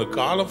போறாங்க, இவங்க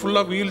காலம்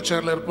ஃபுல்லா வீல்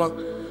சேர்ல இருப்பாங்க.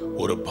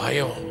 ஒரு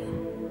பயம்,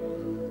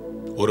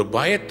 ஒரு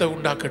பயத்தை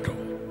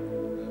உண்டாக்கட்டும்.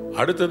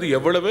 அடுத்தது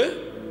எவ்வளவு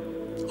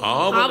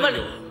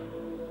ஆவலையும்,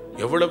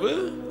 எவ்வளவு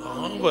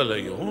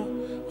ஆவலையும்,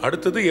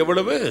 அடுத்தது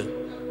எவ்வளவு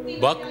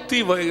பக்தி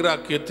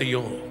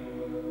வைராக்கியத்தையும்.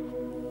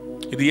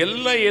 இது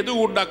எல்லாம் எது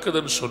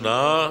உண்டாக்குதுன்னு சொன்னா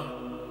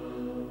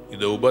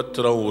இந்த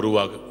உபத்திரம்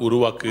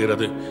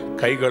உருவாக்குகிறது.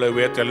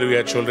 கைகளவே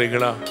தள்ளுவியா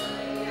சொல்றீங்களா?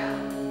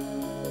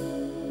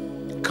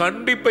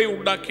 கண்டிப்பை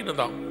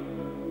உண்டாக்கினதாம்.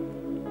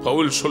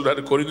 பவுல்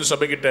சொல்றாரு கொரிந்து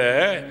சபைகிட்ட,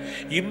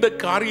 இந்த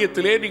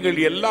காரியத்திலே நீங்கள்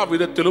எல்லா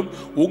விதத்திலும்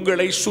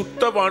உங்களை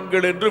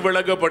சுத்தவான்கள் என்று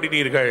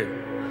விளங்கப்படினீர்கள்.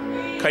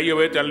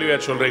 கையவே தள்ளுவியா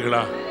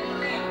சொல்றீங்களா?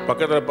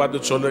 பக்கத்தில்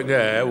பார்த்து சொல்லுங்க,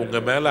 உங்க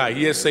மேல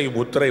ISI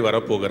முத்திரை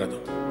வரப்போகிறது.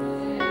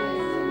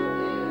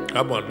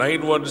 ஆமா,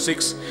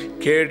 916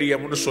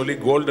 KDMன்னு சொல்லி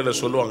கோல்டில்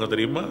சொல்லுவாங்க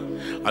தெரியுமா?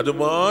 அது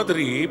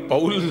மாதிரி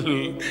பவுல்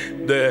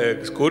இந்த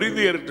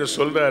கொரிந்தியர்கிட்ட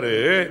சொல்றாரு,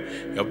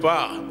 எப்பா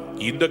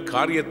இந்த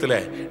காரியத்தில்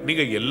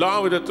நீங்க எல்லா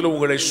விதத்திலும்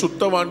உங்களை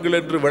சுத்தவான்கள்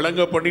என்று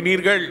விளங்க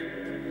பண்ணினீர்கள்.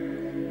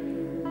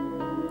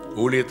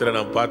 ஊழியத்தில்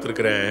நான்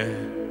பார்த்திருக்கிறேன்,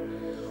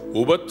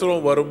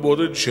 உபத்திரம்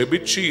வரும்போது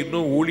ஜெபிச்சு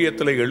இன்னும்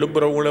ஊழியத்தில்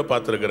எழும்புறவங்கள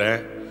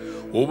பார்த்திருக்கிறேன்.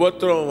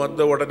 உபத்திரம்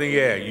வந்த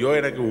உடனேயே, ஐயோ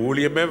எனக்கு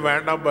ஊழியமே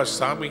வேண்டாம்பா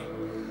சாமி,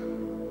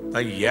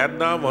 நான் ஏன்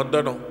தான்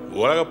வந்தனும்,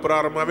 உலக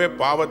பிராரமாவே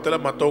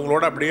பாவத்தில்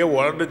மற்றவங்களோட அப்படியே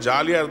உழந்து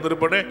ஜாலியாக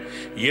இருந்திருப்பேனே,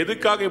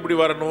 எதுக்காக இப்படி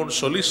வரணும்னு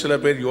சொல்லி சில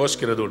பேர்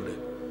யோசிக்கிறது உண்டு.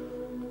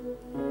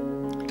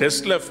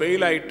 டெஸ்ட்ல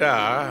ஃபெயில் ஆயிட்டா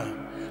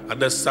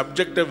அந்த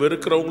சப்ஜெக்டை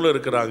வெறுக்கிறவங்களும்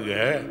இருக்கிறாங்க,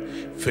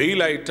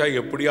 ஃபெயில் ஆயிட்டா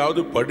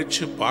எப்படியாவது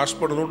படிச்சு பாஸ்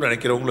பண்ணணும்னு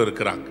நினைக்கிறவங்களும்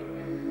இருக்கிறாங்க.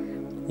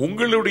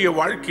 உங்களுடைய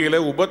வாழ்க்கையில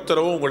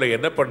உபத்திரவம் உங்களை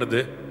என்ன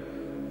பண்ணுது?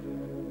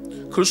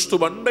 கிறிஸ்து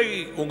மண்டை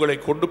உங்களை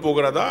கொண்டு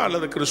போகிறதா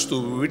அல்லது கிறிஸ்து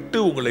விட்டு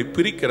உங்களை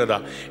பிரிக்கிறதா?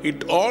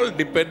 It all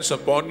depends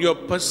upon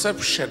your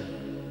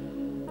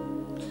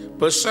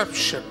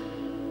perception.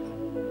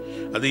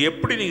 அது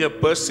எப்படி நீங்க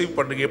பெர்சீவ்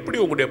பண்ணுங்க, எப்படி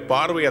உங்களுடைய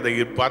பார்வை அதை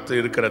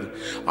பார்த்து இருக்கிறது.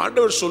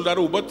 ஆண்டவர் சொல்றாரு,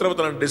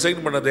 உபத்திரவத்தை நான்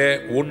டிசைன் பண்ணதே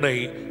உன்னை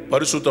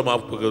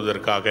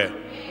பரிசுத்தமாக்குவதற்காக.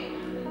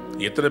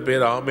 எத்தனை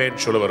பேர்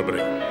ஆமேன்னு சொல்ல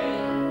வருகிறேன்?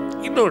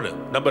 இன்னொன்று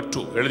நம்பர்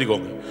 2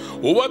 எழுதிக்கோங்க.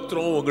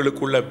 உபத்திரம்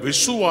உங்களுக்குள்ள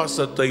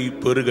விசுவாசத்தை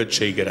பெருகச்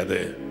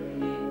செய்கிறது.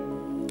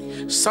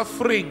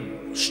 Suffering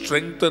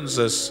strengthens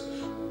us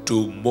to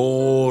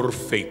more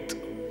faith.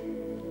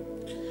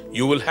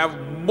 You will have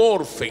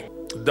more faith.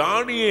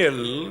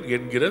 தானியேல்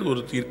என்கிற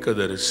ஒரு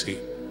தீர்க்கதரிசி,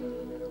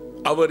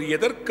 அவர்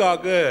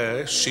எதற்காக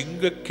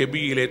சிங்க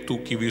கெபியிலே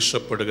தூக்கி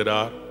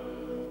வீசப்படுகிறார்?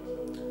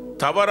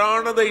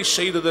 தவறானதை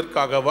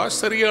செய்ததற்காகவா,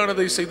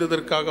 சரியானதை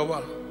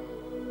செய்ததற்காகவா?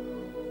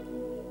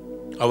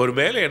 அவர்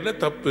மேல என்ன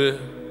தப்பு?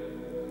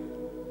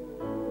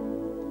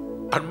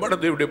 அன்பான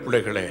தேவனுடைய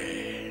பிள்ளைகளே,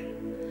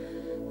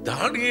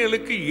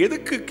 தானியேலுக்கு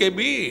எதுக்கு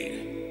கெபி?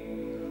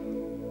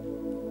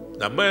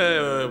 நம்ம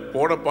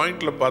போன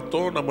பாயிண்ட்ல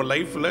பார்த்தோம், நம்ம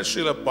லைஃப்ல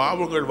சில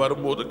பாவங்கள்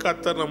வரும்போது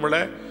கர்த்தர்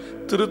நம்மளை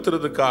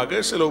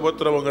திருத்துறதுக்காக சில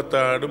உபத்திரவங்கத்தை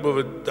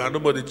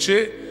அனுமதிச்சு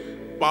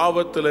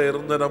பாவத்தில்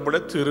இருந்த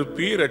நம்மளை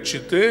திருப்பி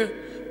ரட்சித்து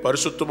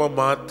பரிசுத்தமாக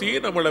மாற்றி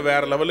நம்மளை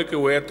வேற லெவலுக்கு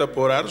உயர்த்த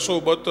போறார். ஸோ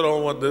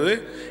உபத்திரவம் வந்தது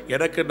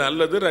எனக்கு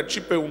நல்லது,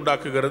 ரட்சிப்பை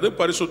உண்டாக்குகிறது,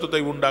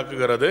 பரிசுத்தத்தை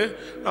உண்டாக்குகிறது.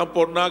 நான்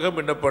பொன்னாக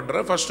என்ன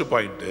பண்றேன்? First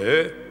point.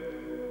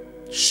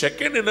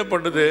 செகண்ட் என்ன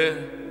பண்ணுது?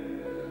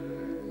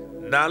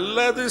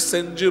 நல்லது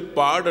செஞ்சு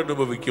பாடு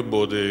அனுபவிக்கும்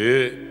போது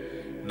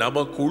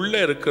நமக்குள்ள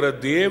இருக்கிற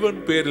தேவன்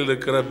பேரில்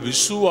இருக்கிற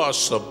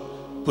விசுவாசம்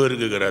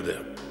பெருகுகிறது.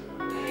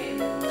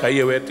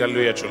 கையவே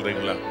கல்வியா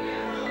சொல்றீங்களா?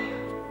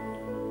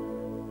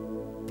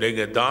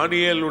 நீங்க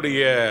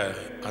தானியேலுடைய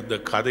அந்த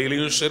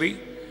கதையிலையும் சரி,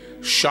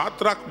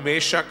 ஷாத்ராக்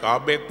மேஷாக்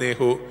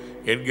ஆபேத்நேகோ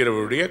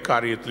என்கிறவருடைய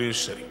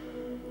காரியத்திலையும் சரி,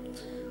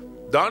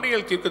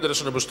 தானியேல் தீர்க்க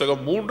தரிசன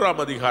புஸ்தகம்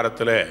 3ஆம்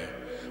அதிகாரத்தில்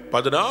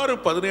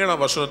 16-17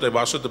 வசனத்தை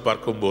வாசித்து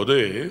பார்க்கும்போது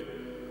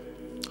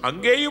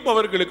அங்கேயும்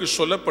அவர்களுக்கு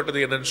சொல்லப்பட்டது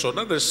என்னன்னு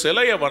சொன்னா, அந்த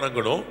சிலையை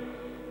வணங்கணும்,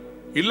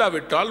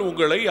 இல்லாவிட்டால்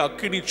உங்களை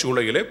அக்கினி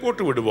சூளையிலே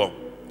போட்டு விடுவோம்.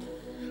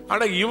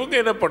 ஆனா இவங்க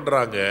என்ன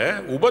பண்றாங்க?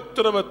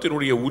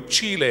 உபத்திரவத்தினுடைய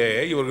உச்சியிலே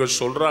இவர்கள்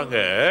சொல்றாங்க,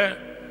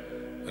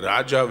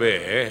 ராஜாவே,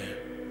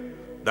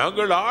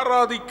 நாங்கள்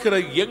ஆராதிக்கிற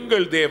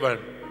எங்கள்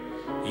தேவன்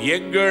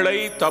எங்களை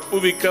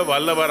தப்புவிக்க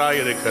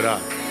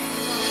வல்லவராயிருக்கிறார்.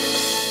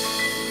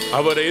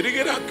 அவர்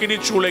எரிகிற அக்கினி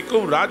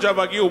சூளைக்கும்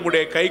ராஜாவாகி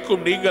உம்முடைய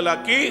கைக்கும்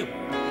நீங்களாக்கி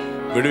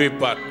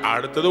விடுவிப்பார்.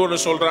 அடுத்தது ஒன்று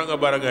சொல்றாங்க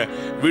பாருங்க,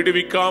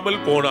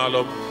 விடுவிக்காமல்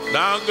போனாலும்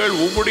நாங்கள்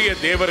உம்முடைய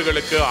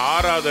தேவர்களுக்கு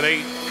ஆராதனை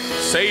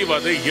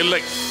செய்வது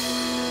இல்லை.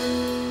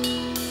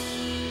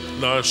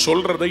 நான்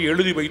சொல்றதை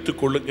எழுதி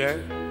வைத்துக் கொள்ளுங்க.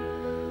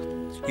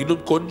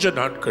 இன்னும் கொஞ்ச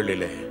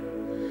நாட்களிலே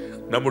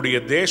நம்முடைய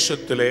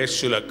தேசத்திலே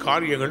சில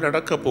காரியங்கள்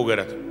நடக்க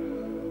போகிறது.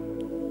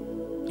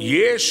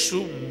 இயேசு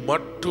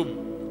மட்டும்,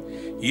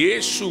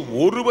 இயேசு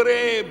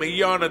ஒருவரே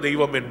மெய்யான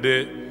தெய்வம் என்று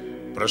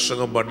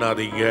பிரசங்கம்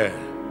பண்ணாதீங்க.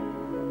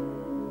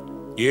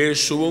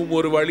 இயேசுவும்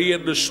ஒரு வழி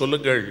என்று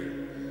சொல்லுங்கள்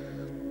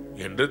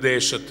என்று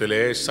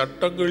தேசத்திலே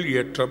சட்டங்கள்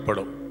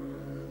இயற்றப்படும்.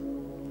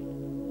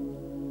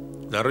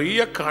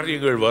 நிறைய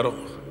காரியங்கள்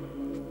வரும்.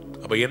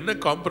 அப்ப என்ன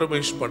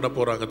காம்ப்ரமைஸ் பண்ண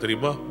போறாங்க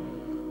தெரியுமா?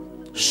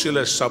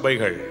 சில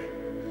சபைகள்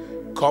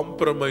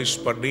காம்ப்ரமைஸ்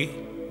பண்ணி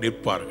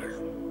நிற்பார்கள்.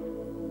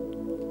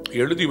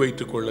 எழுதி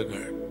வைத்துக்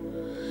கொள்ளுங்கள்.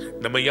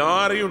 நம்ம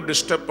யாரையும்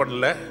டிஸ்டர்ப்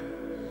பண்ணல.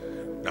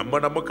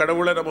 நம்ம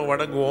கடவுளை நம்ம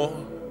வணங்குவோம்.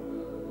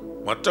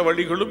 மற்ற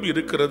வழிகளும்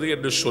இருக்கிறது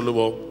என்று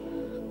சொல்லுவோம்.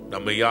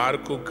 நம்ம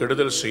யாருக்கும்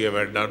கெடுதல் செய்ய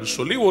வேண்டாம்னு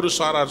சொல்லி ஒரு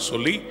சாரார்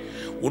சொல்லி,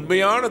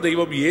 உண்மையான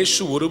தெய்வம்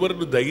இயேசு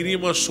ஒருவர்னு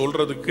தைரியமா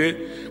சொல்றதுக்கு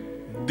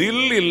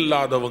தில்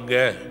இல்லாதவங்க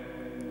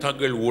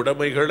தங்கள்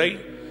உடைமைகளை,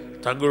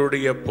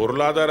 தங்களுடைய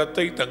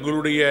பொருளாதாரத்தை,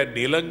 தங்களுடைய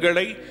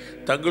நிலங்களை,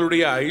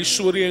 தங்களுடைய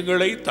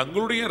ஐஸ்வர்யங்களை,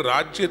 தங்களுடைய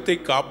ராஜ்யத்தை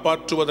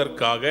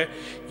காப்பாற்றுவதற்காக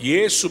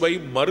இயேசுவை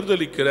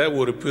மறுதலிக்கிற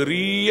ஒரு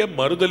பெரிய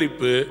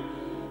மறுதலிப்பு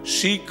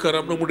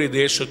சீக்கிரம் நம்முடைய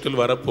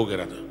தேசத்தில்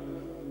வரப்போகிறது.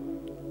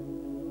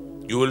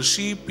 You will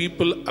see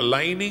people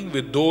aligning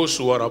with those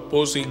who are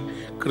opposing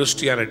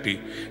Christianity.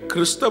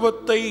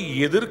 கிறிஸ்தவத்தை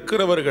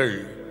எதிர்க்கிறவர்கள்,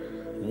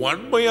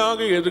 வன்மையாக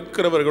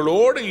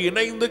எதிர்க்கிறவர்களோடு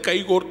இணைந்து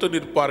கைகோர்த்து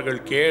நிற்பார்கள்.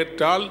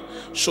 கேட்டால்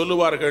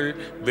சொல்லுவார்கள்,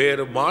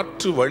 வேறு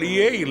மாற்று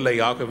வழியே இல்லை.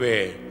 ஆகவே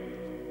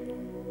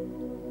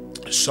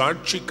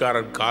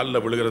சாட்சிக்காரன்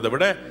காலில் விழுகிறத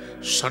விட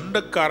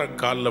சண்டைக்காரன்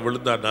காலில்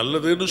விழுந்தா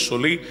நல்லதுன்னு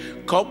சொல்லி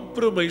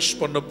காம்ப்ரமைஸ்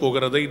பண்ண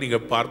போகிறதை நீங்க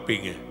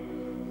பார்ப்பீங்க.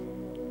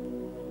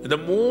 இந்த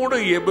 3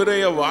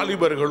 எபிரேய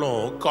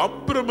வாலிபர்களும்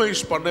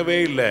காம்ப்ரமைஸ் பண்ணவே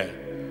இல்லை.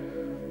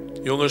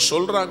 இவங்க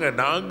சொல்றாங்க,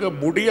 நாங்க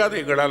முடியாது,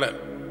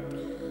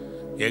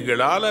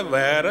 எங்களால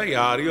வேற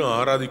யாரையும்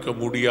ஆராதிக்க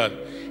முடியாது,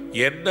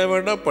 என்ன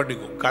வேணா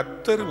பண்ணிக்கும்,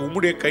 கர்த்தர்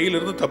உம்முடைய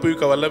கையிலிருந்து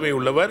தப்புவிக்க வல்லமை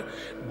உள்ளவர்,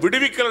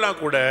 விடுவிக்கலனா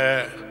கூட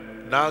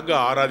நாங்க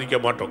ஆராதிக்க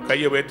மாட்டோம்.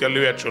 கையை வைத்து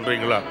அல்லவே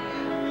சொல்றீங்களா?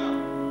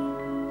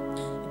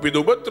 இப்ப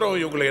இந்த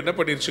உபத்திரவம் இவங்களை என்ன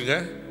பண்ணிருச்சுங்க?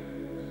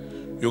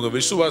 இவங்க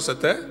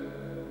விசுவாசத்தை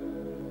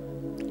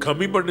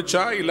கம்மி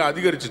பண்ணுச்சா இல்ல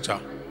அதிகரிச்சுச்சா?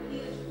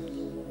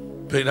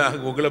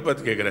 நான் உங்களை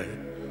பார்த்து கேட்கிறேன்,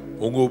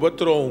 உங்க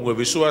உபத்திரம் உங்க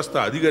விசுவாசத்தை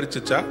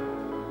அதிகரிச்சுச்சா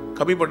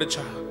கம்மி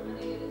பண்ணுச்சா?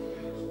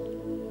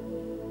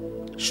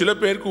 சில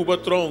பேருக்கு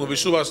உபத்திரம் உங்க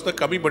விசுவாசத்தை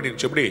கம்மி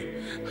பண்ணிருச்சு. எப்படி?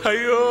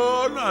 ஐயோ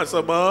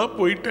நாசமா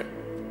போயிட்டேன்,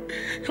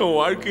 என்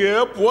வாழ்க்கையே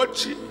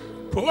போச்சு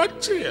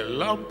போச்சு,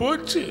 எல்லாம்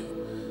போச்சு,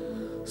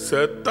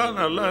 செத்தா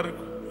நல்லா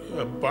இருக்கும்,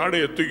 என்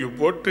பாடையை தூக்கி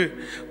போட்டு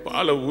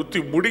பாலை ஊத்தி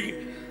முடி.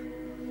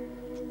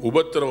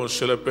 உபத்திரவம்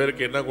சில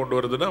பேருக்கு என்ன கொண்டு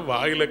வருதுன்னா,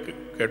 வாயில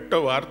கெட்ட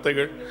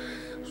வார்த்தைகள்,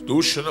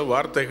 தூஷண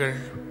வார்த்தைகள்,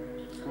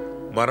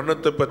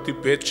 மரணத்தை பத்தி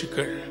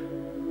பேச்சுக்கள்.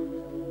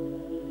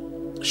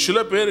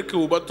 சில பேருக்கு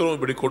உபத்திரவம்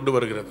இப்படி கொண்டு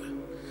வருகிறது.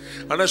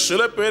 ஆனா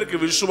சில பேருக்கு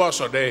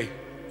விசுவாசம், டே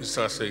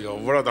விசுவாசம்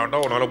எவ்வளவு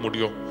தாண்டா உன்னால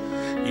முடியும்,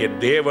 என்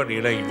தேவன்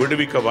என்னை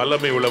விடுவிக்க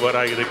வல்லமை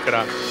உள்ளவராய்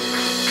இருக்கிறார்,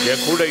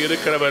 என் கூட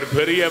இருக்கிறவர்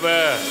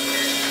பெரியவர்.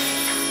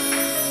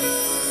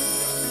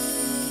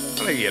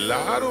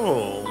 எல்லாரும்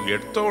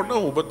எடுத்தோடனே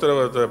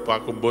உபத்திரவத்தை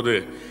பார்க்கும்போது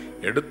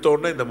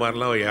எடுத்தோடனே இந்த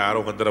மாதிரிலாம்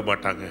யாரும் வந்துட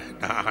மாட்டாங்க.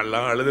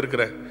 நான்லாம்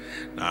அழுதுருக்கிறேன்.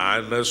 நான்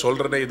என்ன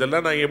சொல்கிறேனே,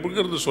 இதெல்லாம் நான்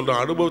எப்படிங்கிறது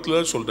சொல்கிறேன், அனுபவத்தில்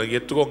தான் சொல்கிறேன்.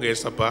 எத்துக்கோங்க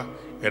ஏசப்பா,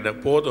 என்ன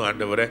போதும்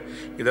ஆண்டவரே,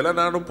 இதெல்லாம்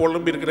நானும்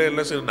புலம்பி இருக்கிறேன்.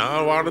 எல்லாம் சரி,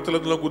 நான்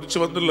வானத்துலேருந்துலாம்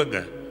குதிச்சு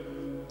வந்துடலங்க.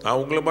 நான்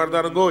உங்களை மாதிரி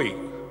தானுங்கோய்,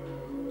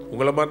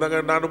 உங்களை மாதிரி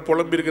தாங்க நானும்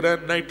புலம்பி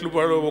இருக்கிறேன், நைட்டில்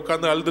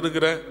உட்காந்து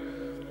அழுதுனுக்கிறேன்.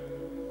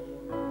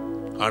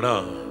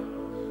 ஆனால்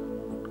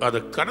அதை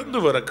கடந்து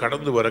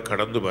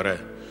வர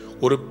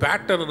ஒரு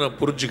பேட்டர்னை நான்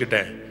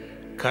புரிஞ்சுக்கிட்டேன்.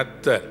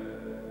 கர்த்தர்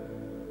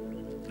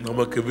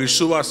நமக்கு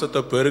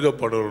விசுவாசத்தை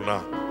பெருகப்படணும்னா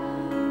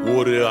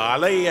ஒரு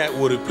அலைய,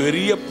 ஒரு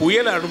பெரிய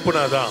புயலை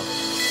அனுப்புனாதான்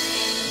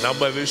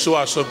நம்ம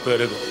விசுவாசம்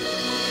பெருகும்.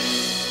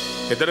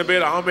 எத்தனை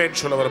பேர்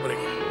ஆமேன்னு சொல்ல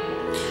வரீங்க?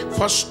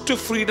 ஃபர்ஸ்ட்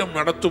ஃப்ரீடம்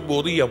நடத்தும்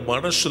போது என்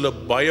மனசுல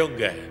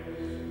பயங்க.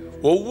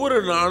 ஒவ்வொரு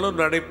நாளும்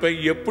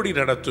நினைப்பேன், எப்படி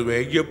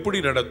நடத்துவேன்,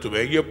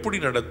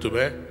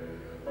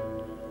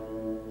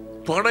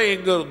 பணம்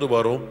எங்க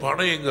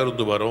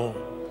இருந்து வரும்,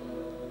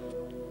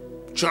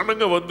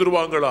 ஜனங்க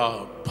வந்துருவாங்களா,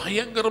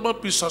 பயங்கரமா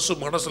பிசாசு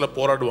மனசுல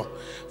போராடுவான்.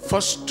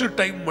 ஃபர்ஸ்ட்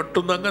டைம்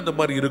மட்டும்தாங்க அந்த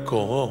மாதிரி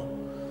இருக்கும்.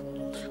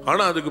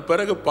 ஆனா அதுக்கு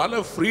பிறகு பல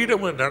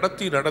ஃப்ரீடம்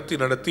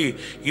நடத்தி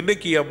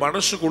இன்னைக்கு என்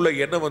மனசுக்குள்ள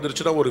என்ன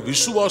வந்துருச்சுன்னா, ஒரு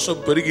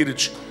விசுவாசம்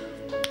பெருகிருச்சு.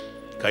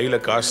 கையில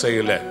காசே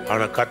இல்லை,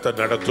 ஆனா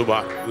கர்த்தர்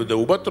நடத்துவார். இந்த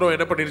உபத்திரம்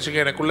என்ன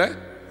பண்ணிருச்சுங்க, எனக்குள்ள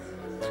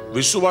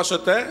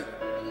விசுவாசத்தை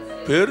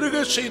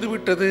பெருக செய்து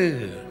விட்டது,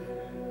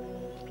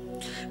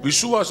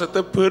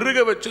 விசுவாசத்தை பெருக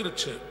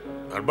வச்சிருச்சு.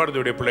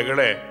 அன்பார்ந்தவருடைய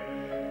பிள்ளைகளே,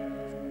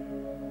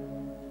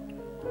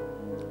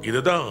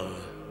 இதுதான்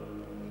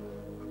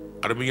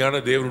அருமையான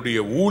தேவனுடைய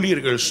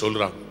ஊழியர்கள்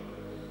சொல்றாங்க.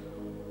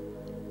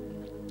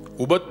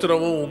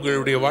 உபத்திரமும்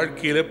உங்களுடைய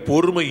வாழ்க்கையில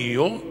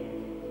பொறுமையும்,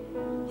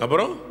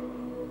 அப்புறம்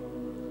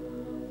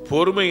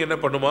பொறுமை என்ன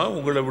பண்ணுமா,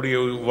 உங்களுடைய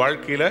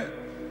வாழ்க்கையில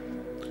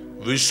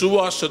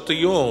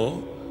விசுவாசத்தையும்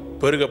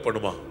பெருக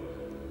பண்ணுமா.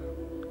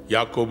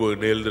 யாக்கோபு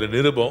எழுதின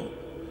நிருபம்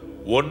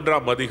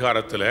 1ஆம்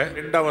அதிகாரத்துல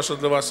 2ஆம்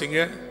வசனத்தை வாசிங்க.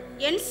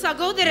 என்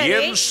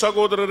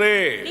சகோதரரே,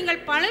 நீங்கள்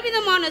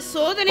பலவிதமான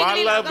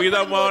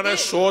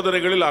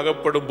சோதனைகளில்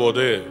அகப்படும்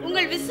போது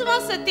உங்கள்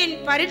விசுவாசத்தின்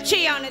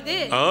பரீட்சையானது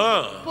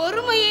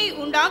பொறுமையை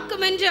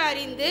உண்டாக்கும் என்று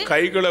அறிந்து.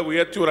 கைகளை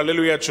உயர்த்தி ஒரு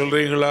அல்லேலூயா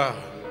சொல்றீங்களா?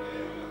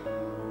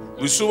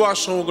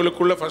 விசுவாசம்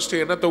உங்களுக்குள்ள ஃபர்ஸ்ட்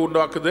என்னத்தை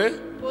உண்டாக்குது?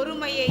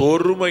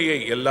 பொறுமையை.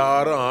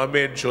 எல்லாரும்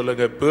ஆமேன்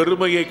சொல்லுங்க.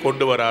 பெருமையை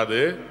கொண்டு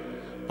வராது.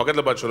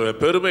 பக்கத்துல பார்த்து சொல்லுங்க,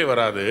 பெருமை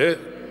வராது.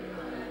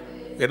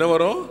 என்ன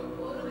வரும்?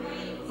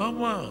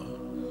 ஆமா,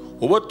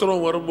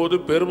 உபத்திரம் வரும்போது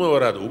பெருமை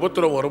வராது.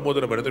 உபத்திரம்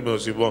வரும்போது நம்ம இடத்துல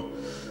யோசிப்போம்,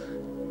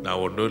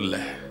 நான் ஒன்றும்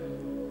இல்லை,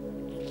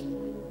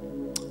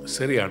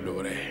 சரி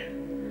ஆண்டவரே,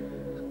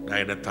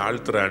 நான் என்ன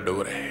தாழ்த்துற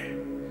ஆண்டவரே.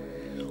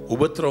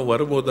 உபத்திரம்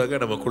வரும்போதாங்க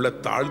நமக்குள்ள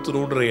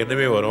தாழ்த்தணுன்ற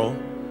எண்ணமே வரும்.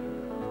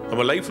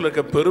 நம்ம லைஃப்ல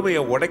இருக்க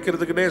பெருமையை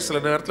உடைக்கிறதுக்குன்னே சில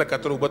நேரத்தில்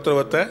கர்த்தர்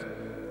உபத்திரவத்தை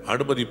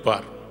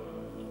அனுமதிப்பார்.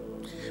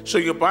 ஸோ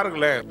இங்க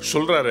பாருங்களேன்,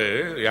 சொல்றாரு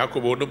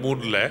யாக்கோபு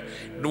 1:3,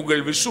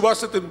 உங்கள்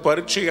விசுவாசத்தின்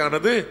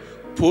பரீட்சையானது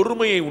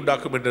பொறுமையை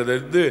உண்டாக்கும்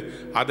என்றது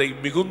அதை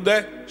மிகுந்த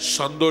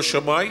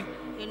சந்தோஷமாய்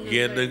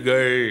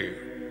எண்ணுங்கள்.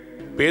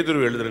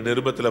 பேதுரு எழுதின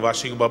நிருபத்தில்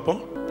வாசிங்க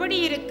பார்ப்போம்.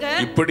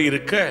 இப்படி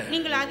இருக்க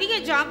நீங்கள் அதிக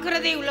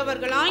ஜாக்கிரதை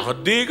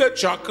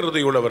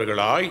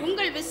உள்ளவர்களாய்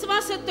உங்கள்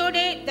விசுவாசத்தோட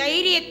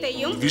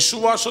தைரியத்தையும்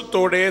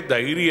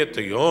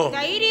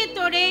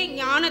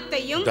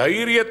ஞானத்தோட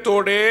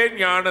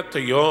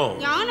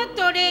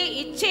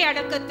இச்சை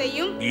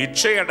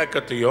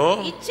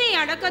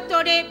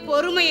அடக்கத்தோட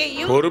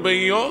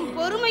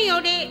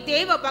பொறுமையோட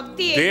தேவ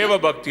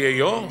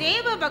பக்தியையும்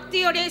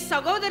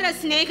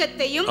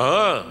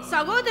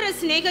சகோதர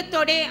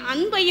சிநேகத்தோட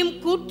அன்பையும்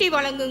கூட்டி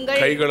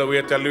வழங்குங்கள். கைகளை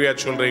உயர்த்தி அல்லேலூயா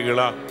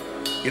சொல்றீங்களா?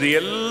 இது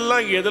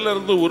எல்லாம் எதுல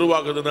இருந்து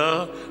உருவாகுதுன்னா,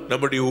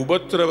 நம்முடைய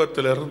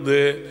உபத்திரவத்திலிருந்து,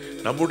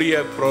 நம்முடைய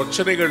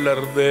பிரச்சனைகள்ல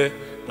இருந்து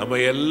நம்ம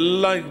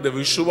எல்லாம் இந்த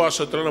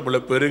விசுவாசத்துல நம்மளை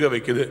பெருக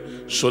வைக்குது.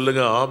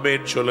 சொல்லுங்க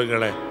ஆமேன்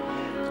சொல்லுங்களேன்.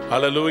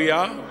 அல்லேலூயா.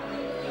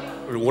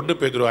 1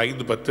 பேதுரு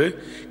 5:10,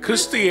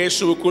 கிறிஸ்து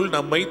இயேசுவுக்குள்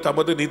நம்மை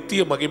தமது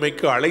நித்திய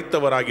மகிமைக்கு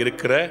அழைத்தவராக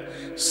இருக்கிற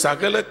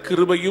சகல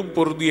கிருபையும்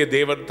பொருந்திய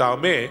தேவன்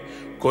தாமே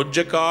கொஞ்ச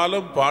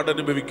காலம் பாட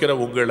அனுபவிக்கிற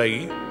உங்களை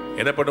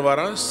என்ன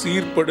பண்ணுவாரா?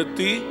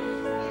 சீர்படுத்தி,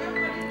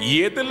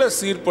 எதுல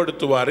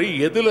சீர்படுத்துவாரு,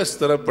 எதுல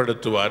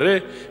ஸ்திரப்படுத்துவாரு,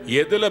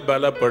 எதுல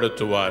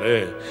பலப்படுத்துவாரு?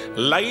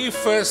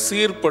 லைஃப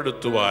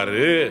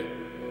சீர்படுத்துவாரு.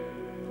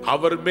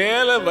 அவர்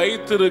மேல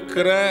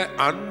வைத்திருக்கிற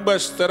அன்பை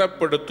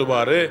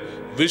ஸ்திரப்படுத்துவாரு.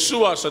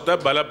 விசுவாசத்தை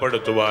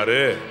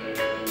பலப்படுத்துவாரு.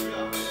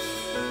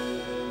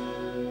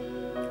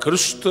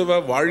 கிறிஸ்துவ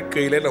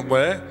வாழ்க்கையில நம்ம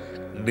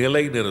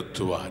நிலை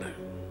நிறுத்துவாரு.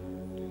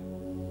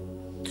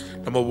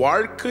 நம்ம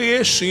வாழ்க்கையை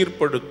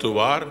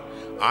சீர்படுத்துவார்,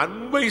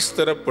 அன்பை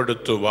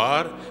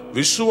ஸ்திரப்படுத்துவார்,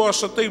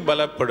 விசுவாசத்தை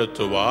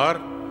பலப்படுத்துவார்.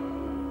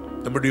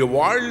 நம்முடைய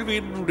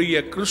வாழ்வினுடைய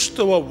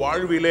கிறிஸ்தவ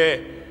வாழ்விலே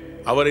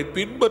அவரை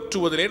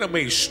பின்பற்றுவதிலே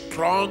நம்மை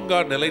ஸ்ட்ராங்கா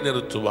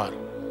நிலைநிறுத்துவார்.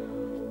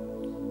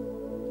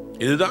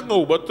 இதுதாங்க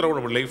உபத்திரவம்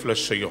நம்ம லைஃப்ல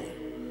செய்யும்.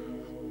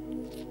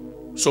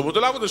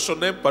 முதலாவது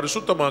சொன்னேன்,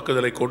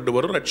 பரிசுத்தமாக்குதலை கொண்டு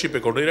வரும், ரட்சிப்பை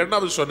கொண்டு.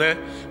 இரண்டாவது சொன்னேன்,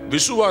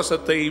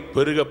 விசுவாசத்தை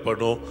பெருக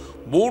பண்ணும்.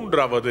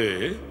 மூன்றாவது,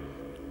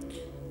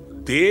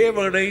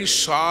 தேவனை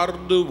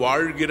சார்ந்து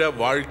வாழ்கிற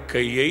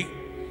வாழ்க்கையை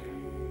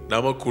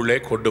நமக்குள்ளே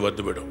கொண்டு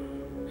வந்துவிடும்.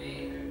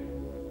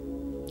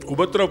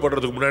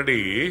 உபத்திரப்படுறதுக்கு முன்னாடி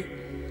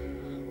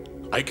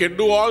I can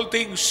do all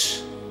things.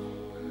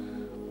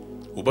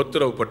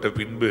 உபத்திரவப்பட்ட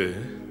பின்பு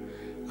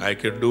I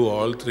can do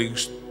all things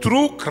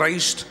through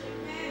Christ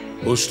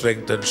who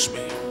strengthens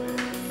me.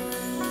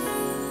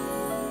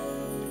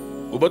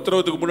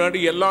 உபத்திரவத்துக்கு முன்னாடி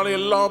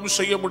எல்லாம்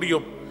செய்ய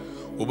முடியும்.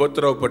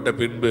 உபத்திரவப்பட்ட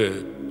பின்பு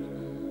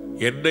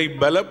என்னை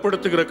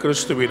பலப்படுத்துகிற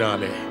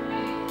கிறிஸ்துவினாலே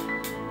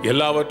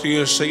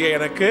எல்லாவற்றையும் செய்ய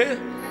எனக்கு.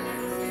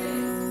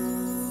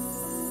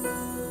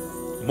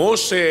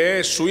 மோசே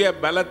சுய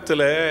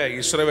பலத்தில்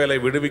இஸ்ரவேலை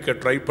விடுவிக்க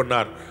ட்ரை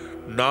பண்ணார்.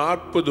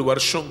 40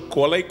 வருஷம்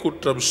கொலை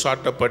குற்றம்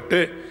சாட்டப்பட்டு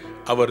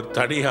அவர்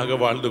தனியாக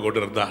வாழ்ந்து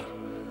கொண்டிருந்தார்.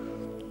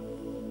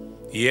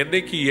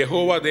 என்னைக்கு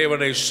யெகோவா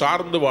தேவனை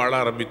சார்ந்து வாழ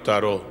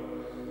ஆரம்பித்தாரோ,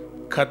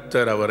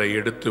 கர்த்தர் அவரை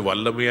எடுத்து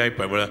வல்லமையாய்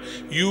பயன்படுத்த.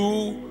 You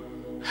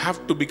have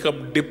to become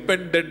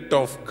dependent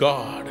of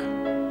God.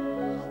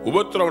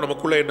 உபத்திரவம்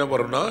நமக்குள்ள என்ன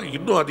வரும்னா,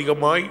 இன்னும்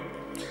அதிகமாய்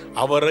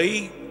அவரை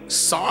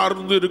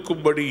சார்ந்து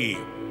இருக்கும்படி.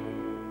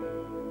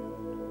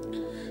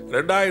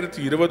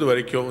 2020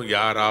 வரைக்கும்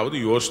யாராவது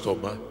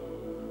யோசித்தோமா?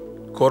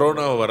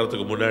 கொரோனா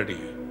வர்றதுக்கு முன்னாடி,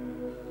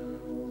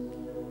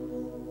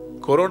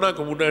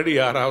 கொரோனாக்கு முன்னாடி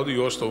யாராவது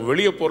யோசித்தோம்?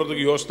 வெளியே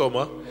போறதுக்கு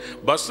யோசித்தோமா?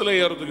 பஸ்ல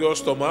ஏறதுக்கு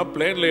யோசித்தோமா?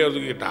 பிளேன்ல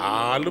ஏறதுக்கு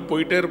டாலும்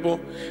போயிட்டே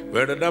இருப்போம்.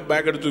 வேணும்னா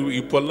பேக் எடுத்து.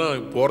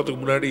 இப்பெல்லாம்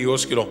போறதுக்கு முன்னாடி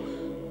யோசிக்கிறோம்,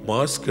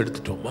 மாஸ்க்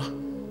எடுத்துட்டோமா,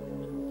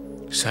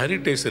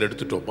 சானிடைசர்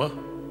எடுத்துட்டோமா?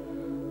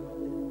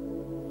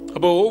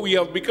 அப்போ we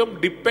have become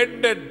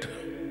dependent.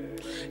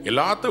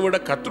 எல்லாத்த விட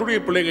கர்த்தருடைய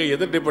பிள்ளைங்க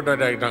எதை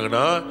டிபெண்டன்ட்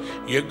ஆகிட்டாங்கன்னா,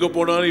 எங்க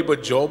போனாலும் இப்ப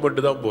ஜெபம்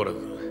பண்ணிட்டு தான்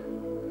போறது,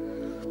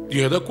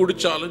 எதை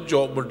குடிச்சாலும்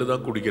ஜெபம் பண்ணிட்டு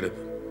தான் குடிக்கிறது.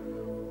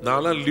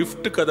 நான்லாம்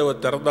லிஃப்ட் கதவை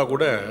திறந்தா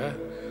கூட,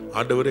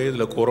 ஆண்டவரே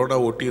இதுல கொரோனா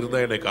ஒட்டி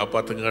இருந்தா என்னை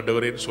காப்பாத்துங்க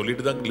ஆண்டவரேன்னு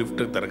சொல்லிட்டு தான்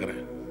லிஃப்ட்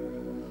திறக்கிறேன்.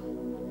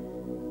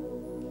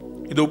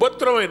 இந்த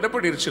உபத்திரவம் என்ன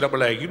பண்ணிருச்சு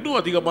நம்மள இன்னும்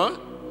அதிகமா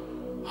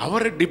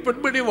அவரை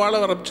டிபெண்ட் பண்ணி வாழ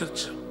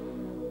ஆரம்பிச்சிருச்சு.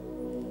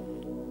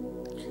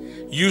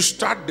 You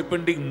start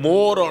depending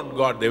more on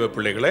God. தேவ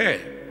பிள்ளைகளே,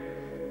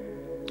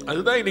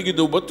 அதுதான் இன்னைக்கு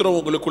இந்த உபத்திரம்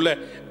உங்களுக்குள்ள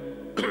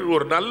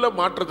ஒரு நல்ல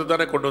மாற்றத்தை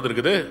தானே கொண்டு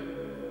வந்திருக்குது.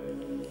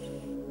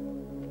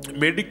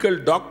 மெடிக்கல்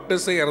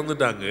டாக்டர்ஸே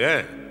இறந்துட்டாங்க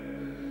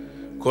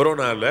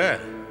கொரோனால.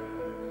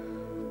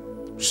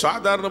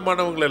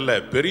 சாதாரணமானவங்க இல்ல,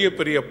 பெரிய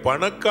பெரிய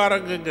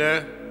பணக்காரங்க,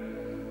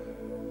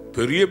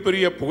 பெரிய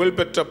பெரிய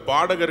புகழ்பெற்ற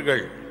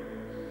பாடகர்கள்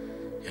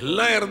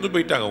எல்லாம் இறந்து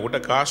போயிட்டாங்க.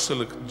 உங்கள்கிட்ட காசு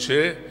இருந்துச்சு,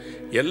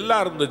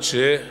 எல்லாம்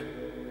இருந்துச்சு.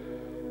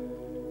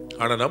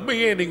 ஆனா நம்ம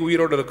ஏன் இன்னைக்கு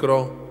உயிரோடு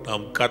இருக்கிறோம்?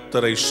 நாம்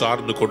கர்த்தரை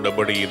சார்ந்து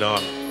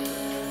கொண்டபடியினால்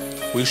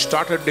we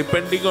started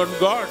depending on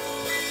God.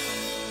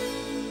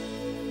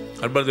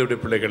 அன்பார்ந்த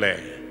பிள்ளைகளே,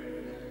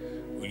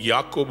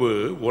 யாக்கோபு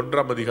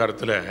 1ஆம்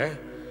அதிகாரத்தில்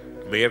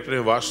நம்ம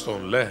ஏற்கனவே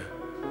வாசித்தோம்ல,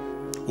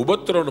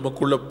 உபத்திரம்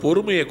நமக்குள்ள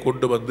பொறுமையை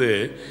கொண்டு வந்து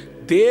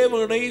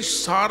தேவனை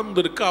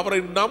சார்ந்திருக்க அவரை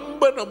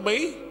நம்ப நம்மை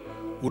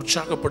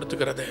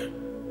உற்சாகப்படுத்துகிறது.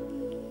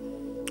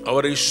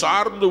 அவரை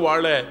சார்ந்து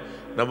வாழ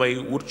நம்மை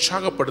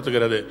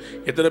உற்சாகப்படுத்துகிறது.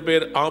 எத்தனை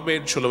பேர்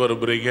ஆமென் சொல்ல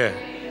விரும்புறீங்க?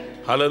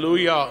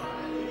 ஹல்லேலூயா.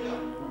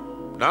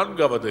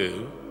 4வது,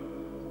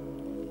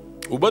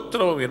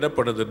 உபத்திரவம் என்ன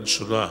பண்ணுதுன்னு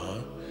சொன்னா,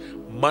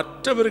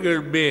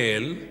 மற்றவர்கள்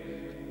மேல்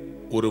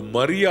ஒரு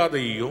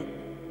மரியாதையும்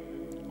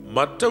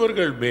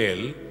மற்றவர்கள்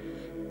மேல்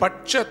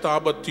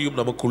பட்சதாபத்தையும்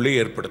நமக்குள்ளே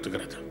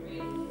ஏற்படுத்துகிறது.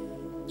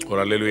 ஒரு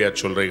அல்லேலூயா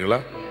சொல்றீங்களா?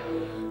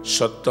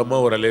 சத்தமா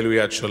ஒரு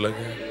அல்லேலூயா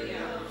சொல்லுங்க.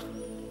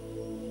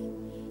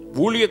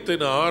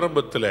 ஊழியத்தின்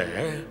ஆரம்பத்தில்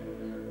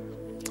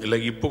இல்லை,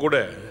 இப்போ கூட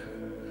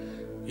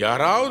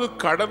யாராவது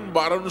கடன்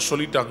பாரம்னு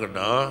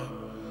சொல்லிட்டாங்கன்னா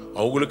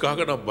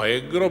அவங்களுக்காக நான்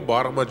பயங்கர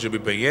பாரமா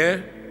ஜெபிப்பேன்.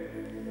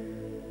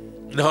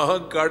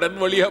 நான் கடன்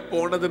வழியா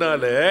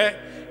போனதுனால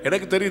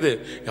எனக்கு தெரியுது,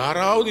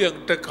 யாராவது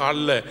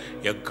என்கிட்ட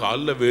என்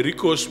காலில்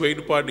வெரிகோஸ்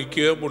வெயின்பா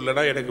நிற்கவே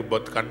முடியலன்னா எனக்கு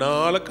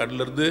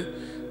கண்ணில் இருந்து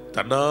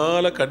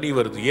தன்னால கண்ணி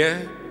வருது.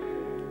 ஏன்?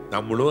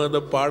 நம்மளும் அந்த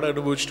பாடம்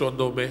அனுபவிச்சுட்டு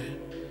வந்தோமே,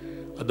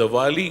 அந்த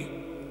வலி.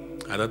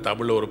 அதான்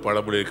தமிழ்ல ஒரு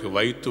பழமொழி இருக்கு,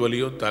 வயிற்று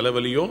வலியும்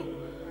தலைவலியும்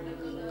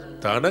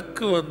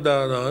தனக்கு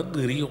வந்தாதான்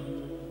தெரியும்.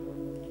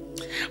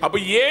 அப்ப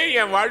ஏன்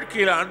என்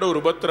வாழ்க்கையில் ஆண்டவர்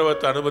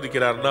உபத்திரவத்தை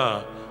அனுமதிக்கிறார்னா,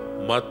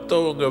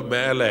 மற்றவங்க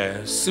மேல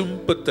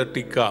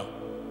சிம்பத்தட்டிக்கா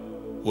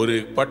ஒரு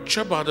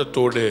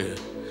பட்சபாதத்தோடு,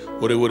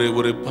 ஒரு ஒரு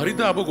ஒரு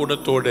பரிதாப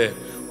குணத்தோடு,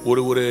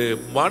 ஒரு ஒரு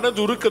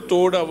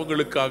மனதுருக்கத்தோடு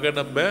அவங்களுக்காக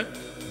நம்ம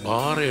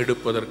பாரம்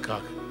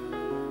எடுப்பதற்காக.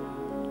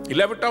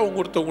 இல்லாவிட்டா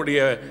ஒருத்தவங்களுடைய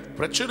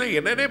பிரச்சனை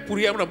என்னன்னே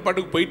புரியாம நம்ம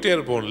பாட்டுக்கு போயிட்டே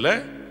இருப்போம்ல.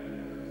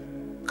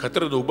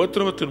 கர்த்தர் இந்த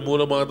உபத்திரவத்தின்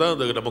மூலமாக தான்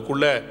அது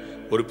நமக்குள்ள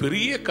ஒரு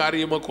பெரிய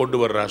காரியமா கொண்டு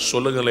வர்றார்.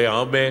 சொல்லுங்களே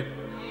ஆமென்.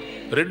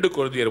 2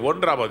 கொரிந்தியர்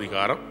 1ஆம்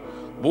அதிகாரம்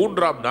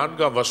 3ஆம்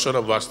 4ஆம்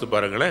வசனம் வாசித்து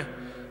பாருங்களேன்.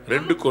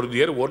 2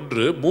 கொரிந்தியர்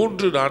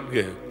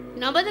 1:3-4.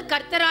 நமது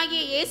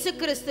கர்த்தராகிய இயேசு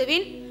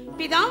கிறிஸ்துவின்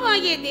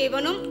பிதாவாகிய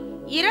தேவனும்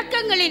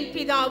இரக்கங்களின்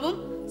பிதாவும்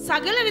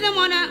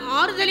சகலவிதமான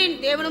ஆறுதலின்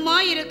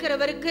தேவனுமாய்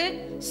இருக்கிறவருக்கு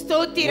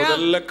ஸ்தோத்திரம்.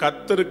 முதல்ல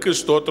கர்த்தருக்கு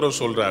ஸ்தோத்திரம்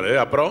சொல்றாரு.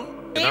 அப்புறம்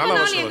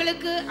தேவனால்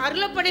எங்களுக்கு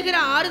அருளப்படுகிற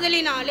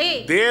ஆறுதலினாலே,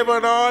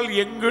 தேவனால்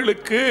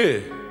எங்களுக்கு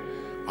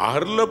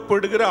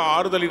அருளப்படுகிற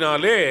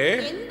ஆறுதலினாலே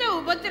எந்த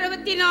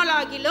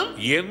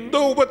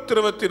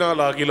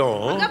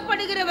உபத்திரவத்தினாலாகிலும்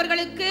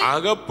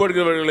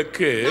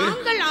அகப்படுகிறவர்களுக்கு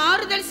நாங்கள்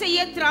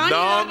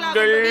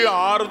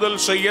ஆறுதல்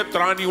செய்ய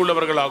திராணி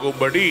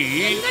உள்ளவர்களாகும்படி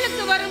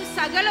எங்களுக்கு வரும்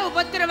சகல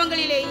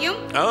உபத்திரவங்களிலேயும்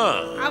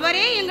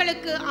அவரே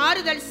எங்களுக்கு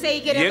ஆறுதல்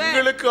செய்கிறவர்.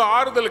 எங்களுக்கு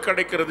ஆறுதல்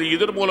கிடைக்கிறது.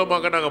 இதன்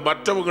மூலமாக நாங்கள்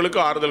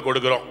மற்றவங்களுக்கு ஆறுதல்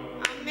கொடுக்கிறோம்.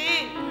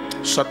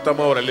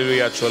 சத்தமா ஒரு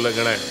அல்லேலூயா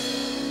சொல்லுங்களேன்.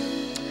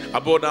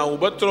 அப்போ நான்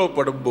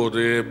உபத்திரவப்படும்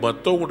போது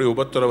மற்றவங்களுடைய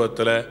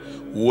உபத்திரவத்தில்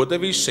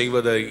உதவி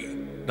செய்வதை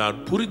நான்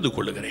புரிந்து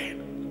கொள்ளுகிறேன்.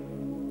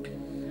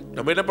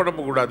 நம்ம என்ன பண்ண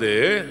கூடாது?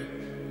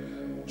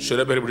 சில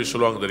பேர் இப்படி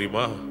சொல்லுவாங்க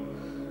தெரியுமா,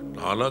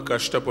 நான்லாம்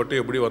கஷ்டப்பட்டு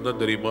எப்படி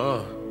வந்தேன் தெரியுமா?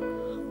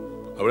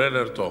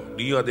 அப்படின்னு அர்த்தம்,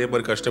 நீயும் அதே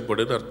மாதிரி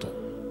கஷ்டப்படுன்னு அர்த்தம்.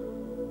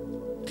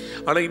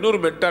 ஆனா இன்னொரு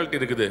மென்டாலிட்டி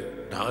இருக்குது,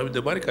 நான்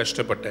இந்த மாதிரி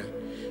கஷ்டப்பட்டேன்,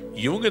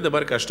 இவங்க இந்த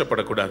மாதிரி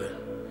கஷ்டப்படக்கூடாது,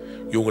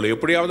 இவங்களை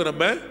எப்படியாவது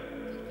நம்ம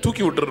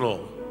தூக்கி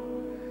விட்டுறணும்.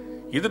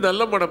 இது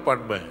நல்ல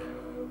மனப்பான்மை.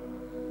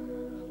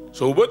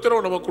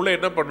 உபத்திரவம் நமக்குள்ள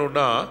என்ன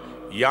பண்ணும்னா,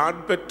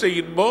 யான் பெற்ற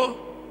இன்பம்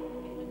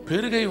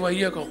பெருகை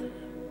வையகம்.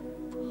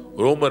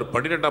 ரோமர்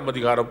 12ஆம்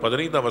அதிகாரம்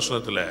 15ஆம்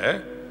வசனத்துல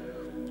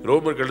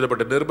ரோமருக்கு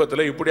எழுதப்பட்ட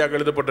நிருபத்தில் இப்படியாக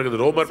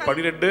எழுதப்பட்டிருக்கிறது. ரோமர்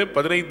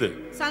 12:15.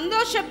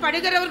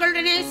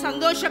 சந்தோஷப்படுகிறவர்களுடனே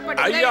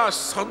சந்தோஷப்படுங்கள். ஐயா,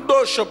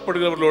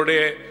 சந்தோஷப்படுகிறவர்களோட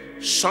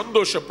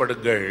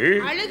சந்தோஷப்படுங்கள்,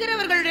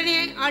 அழுகிறவர்களுடனே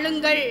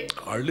அழுங்கள்.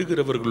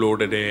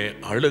 அழுகிறவர்களோடனே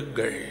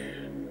அழுங்கள்.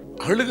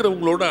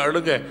 அழுகிறவங்களோட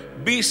அழுங்க.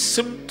 B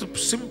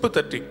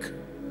sympathetic.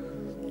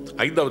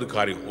 5வது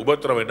காரியம்,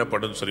 உபத்திரவம் என்ன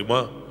பண்ணுது தெரியுமா?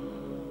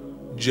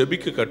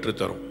 ஜெபிக்க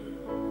கற்றுத்தரும்.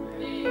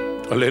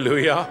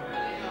 அல்லேலூயா.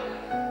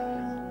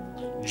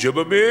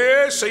 ஜெபமே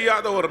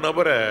செய்யாத ஒரு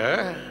நபரை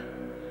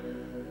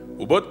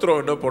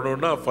உபத்திரம் என்ன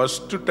பண்ணும்னா,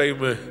 ஃபர்ஸ்ட்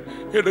டைம்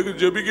எனக்கு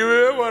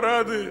ஜெபிக்கவே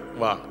வராது,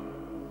 வா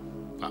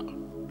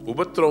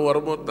உபத்திரம்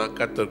வரும்போது தான்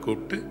கர்த்தர்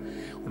கூப்பிட்டு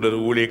இன்னொரு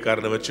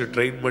ஊழியக்காரனை வச்சு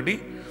ட்ரெயின் பண்ணி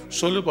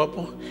சொல்லு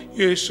பார்ப்போம்,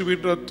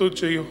 இயேசுவின் ரத்தம்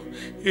செய்யும்,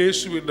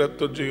 இயேசுவின்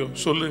ரத்தம் செய்யும்,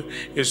 சொல்லு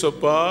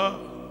ஏசப்பா,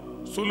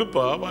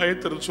 சொல்லுப்பா,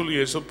 வாயத்திறந்து சொல்லு,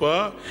 ஏசப்பா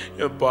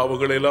என்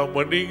பாவங்களை எல்லாம்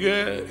மன்னிங்க,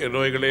 என்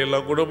நோய்களை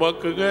எல்லாம்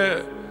குணமாக்குங்க.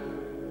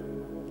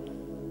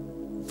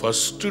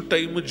 ஃபர்ஸ்ட்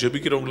டைம்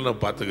ஜெபிக்கிறவங்களை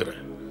நான்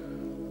பார்த்துக்கிறேன்.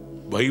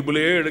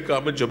 பைபிளே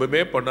எடுக்காம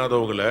ஜெபமே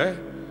பண்ணாதவங்கள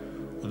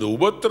இந்த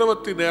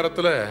உபத்திரவத்தின்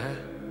நேரத்தில்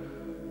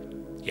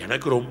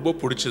எனக்கு ரொம்ப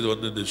பிடிச்சது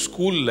வந்து இந்த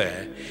ஸ்கூலில்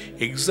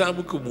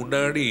எக்ஸாமுக்கு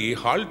முன்னாடி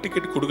ஹால்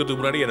டிக்கெட்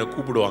கொடுக்கறதுக்கு முன்னாடி என்னை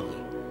கூப்பிடுவாங்க.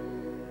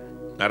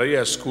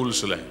 நிறைய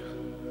ஸ்கூல்ஸில்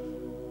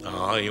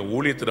என்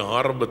ஊழியத்தின்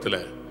ஆரம்பத்தில்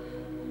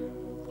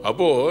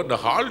அப்போது இந்த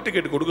ஹால்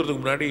டிக்கெட்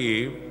கொடுக்கறதுக்கு முன்னாடி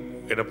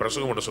என்னை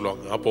பிரசங்கம் பண்ண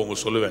சொல்லுவாங்க. அப்போ அவங்க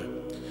சொல்லுவேன்,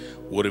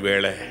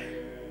 ஒருவேளை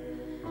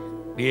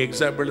நீ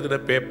எக்ஸாம்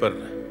எழுதின பேப்பர்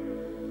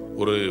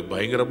ஒரு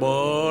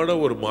பயங்கரமான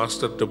ஒரு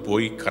மாஸ்டர்கிட்ட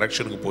போய்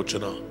கரெக்ஷனுக்கு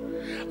போச்சுன்னா,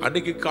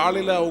 அன்னைக்கு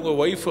காலையில் அவங்க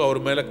ஒய்ஃப் அவர்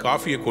மேலே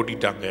காஃபியை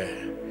கொட்டிட்டாங்க,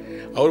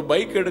 அவர்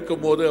பைக்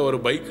எடுக்கும் போது அவர்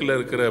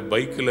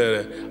பைக்கில்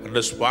அந்த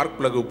ஸ்பார்க்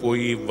பிளக்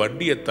போய்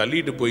வண்டியை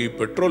தள்ளிட்டு போய்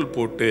பெட்ரோல்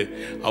போட்டு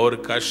அவர்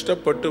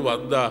கஷ்டப்பட்டு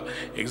வந்தால்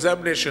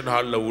எக்ஸாமினேஷன்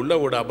ஹாலில் உள்ள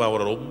விடாமல்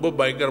அவரை ரொம்ப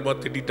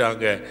பயங்கரமாக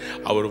திட்டாங்க.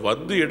 அவர்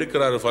வந்து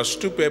எடுக்கிறாரு,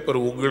 ஃபஸ்ட்டு பேப்பர்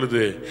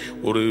உங்களுது,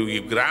 ஒரு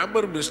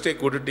கிராமர்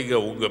மிஸ்டேக் விட்டுட்டீங்க,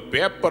 உங்கள்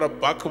பேப்பரை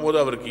பார்க்கும்போது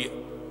அவருக்கு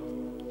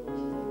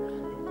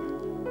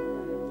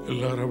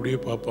எல்லாரும் அப்படியே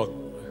பார்ப்பாங்க.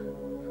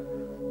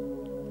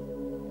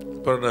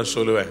 அப்புறம் நான்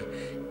சொல்லுவேன்,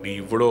 நீ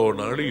இவ்வளோ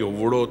நாள்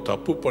எவ்வளோ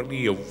தப்பு பண்ணி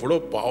எவ்வளோ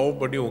பாவம்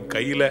பண்ணி உன்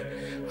கையில்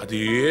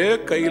அதே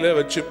கையில்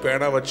வச்சு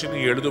பேனா வச்சு நீ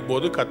எழுதும்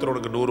போது கர்த்தர்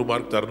உனக்கு 100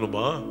 மார்க்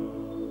தரணுமா?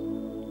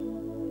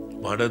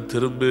 மனம்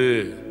திரும்பு,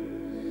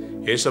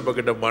 ஏசப்பா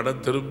கிட்ட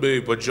மனம் திரும்பு.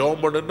 இப்போ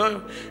ஜெபம் பண்ணுன்னா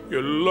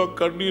எல்லாம்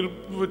கண்ணீர்.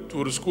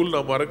 ஒரு ஸ்கூல்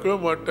நான் மறக்கவே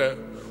மாட்டேன்,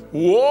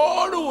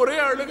 ஒரே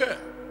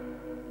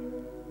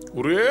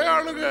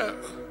அழுக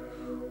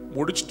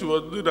முடிச்சுட்டு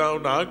வந்து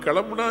நான்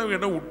கிளம்புனா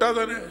என்ன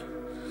விட்டாதானே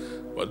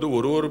வந்து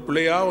ஒரு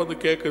பிள்ளையா வந்து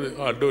கேட்குது,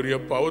 ஆண்டவர்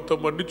என் பாவத்தை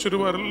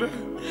மன்னிச்சிருவார்ல,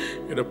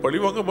 என்னை பழி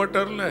வாங்க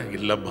மாட்டார்ல?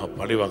 இல்லைம்மா,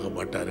 பழி வாங்க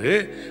மாட்டாரு,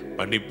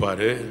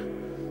 மன்னிப்பாரு.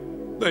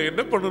 நான்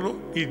என்ன பண்ணணும்?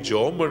 நீ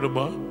ஜெபம்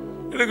பண்ணுமா?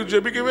 எனக்கு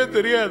ஜெபிக்கவே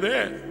தெரியாதே.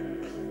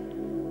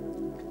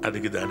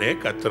 அதுக்கு தானே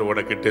கர்த்தர்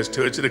உனக்கு டெஸ்ட்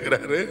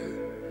வச்சிருக்கிறாரு.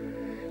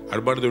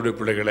 அன்பானவருடைய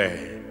பிள்ளைகளே,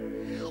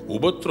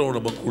 உபத்திரம்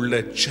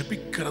நமக்குள்ள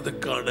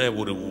ஜெபிக்கிறதுக்கான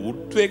ஒரு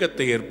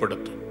உத்வேகத்தை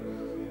ஏற்படுத்தும்.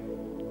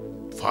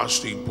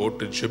 ஃபாஸ்டிங்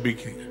போட்டு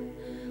ஜெபிக்க,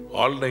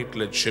 ஆல்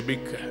நைட்ல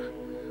ஜெபிக்க,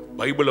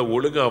 பைபிளை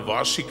ஒழுங்கா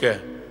வாசிக்க.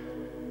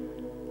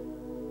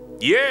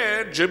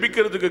 ஏன்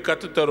ஜெபிக்கிறதுக்கு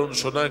கத்து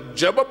தரும் சொன்னா,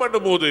 ஜெபம்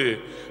பண்ணும் போது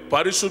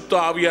பரிசுத்த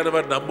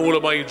ஆவியானவர் நம்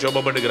மூலமாய்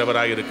ஜெபம்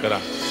பண்ணுகிறவராய்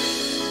இருக்கிறார்.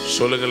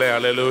 சொல்லுங்களேன்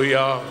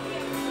அல்லேலூயா.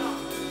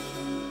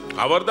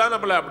 அவர் தான்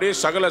நம்மளை அப்படியே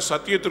சகல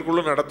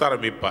சத்தியத்திற்குள்ள நடத்த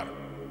ஆரம்பிப்பார்.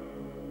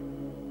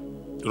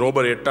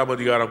 ரோமர் 8ஆம்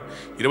அதிகாரம்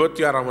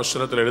 26ஆம்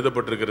வசனத்தில்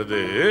எழுதப்பட்டிருக்கிறது,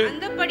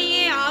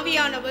 அந்தபடியே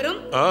ஆவியானவரும்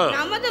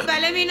நமது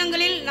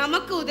பலவீனங்களில்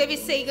நமக்கு உதவி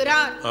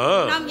செய்கிறார்.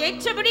 நாம்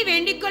ஏற்றபடி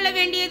வேண்டிக் கொள்ள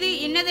வேண்டியது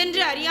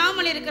இன்னதென்று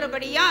அறியாமல்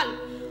இருக்கிறபடியால்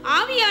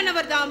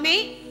ஆவியானவர் தாமே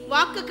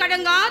வாக்கு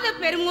கடங்காத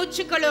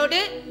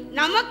பெருமூச்சுக்களோடு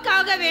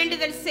நமக்காக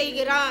வேண்டுதல்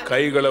செய்கிறார்.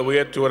 கைகளை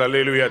உயர்த்தி ஒரு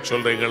அல்லேலூயா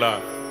சொல்றீங்களா?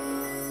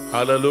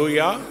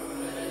 அல்லேலூயா.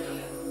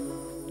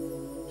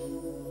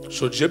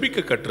 சோ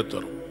ஜெபிக்க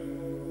கற்றுத்தரும்.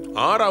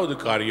 6வது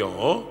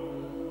காரியம்,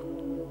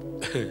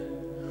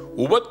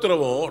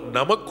 உபத்திரவம்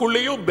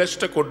நமக்குள்ளேயும்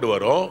பெஸ்ட்டை கொண்டு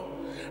வரும்,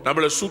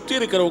 நம்மளை சுத்தி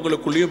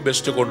இருக்கிறவங்களுக்குள்ளேயும்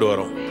பெஸ்ட் கொண்டு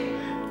வரும்.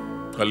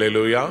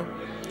 அல்லேலூயா.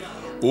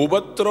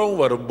 உபத்திரம்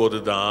வரும்போது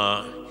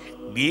தான்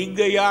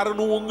நீங்க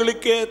யாருன்னு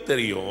உங்களுக்கே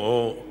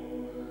தெரியும்,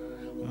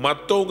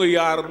 மற்றவங்க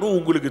யாருன்னு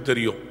உங்களுக்கு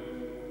தெரியும்.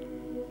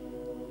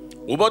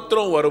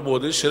 உபத்திரம்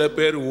வரும்போது சில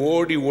பேர்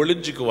ஓடி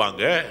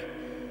ஒளிஞ்சுக்குவாங்க,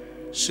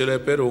 சில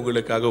பேர்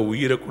உங்களுக்காக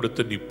உயிரை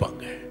கொடுத்து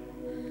நிற்பாங்க.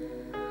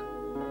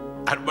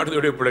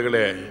 அன்பானவருடைய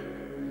பிள்ளைகளே,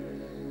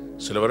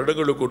 சில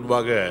வருடங்களுக்கு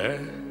முன்பாக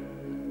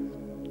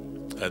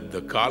அந்த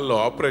காலில்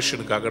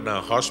ஆபரேஷனுக்காக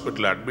நான்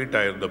ஹாஸ்பிட்டல் அட்மிட்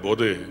ஆயிருந்த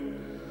போது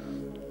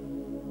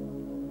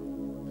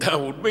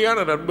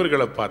உண்மையான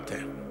நண்பர்களை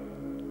பார்த்தேன்.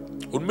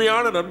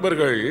 உண்மையான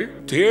நண்பர்கள்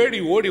தேடி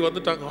ஓடி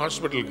வந்துட்டாங்க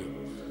ஹாஸ்பிட்டலுக்கு.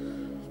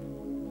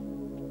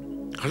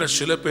 ஆனா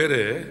சில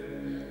பேரு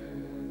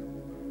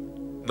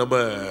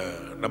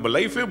நம்ம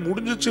லைஃபே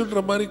முடிஞ்சிச்சுன்ற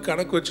மாதிரி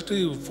கணக்கு வச்சுட்டு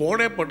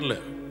போனே பண்ணல.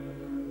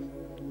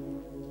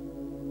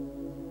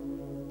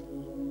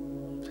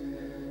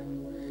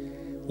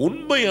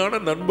 உண்மையான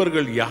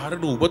நண்பர்கள்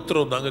யாருன்னு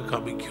உபத்திரம் தாங்க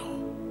காமிக்கும்.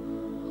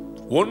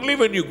 only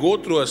when you go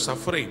through a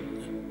suffering,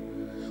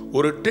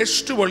 ஒரு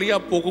டெஸ்ட் வழியா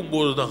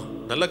போகும்போது தான்.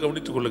 நல்லா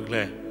கவனித்துக்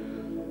கொள்ளுங்களேன்.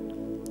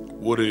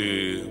 ஒரு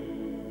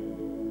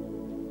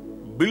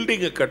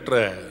பில்டிங்கை கட்டுற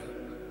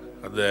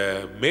அந்த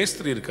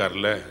மேஸ்திரி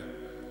இருக்கார்ல,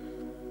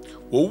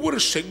 ஒவ்வொரு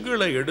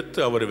செங்கலை எடுத்து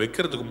அவர்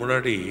வைக்கிறதுக்கு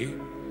முன்னாடி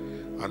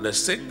அந்த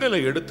செங்கலை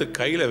எடுத்து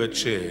கையில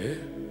வச்சு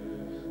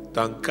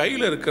தான்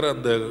கையில இருக்கிற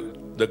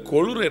அந்த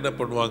கொளுரை என்ன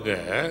பண்ணுவாங்க,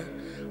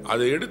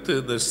 அதை எடுத்து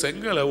இந்த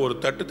செங்கலை ஒரு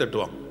தட்டு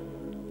தட்டுவாங்க.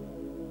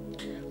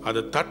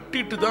 அதை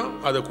தட்டிட்டு தான்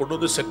அதை கொண்டு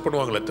வந்து செட்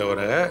பண்ணுவாங்களே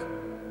தவிர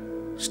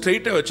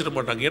ஸ்ட்ரெயிட்டாக வச்சிட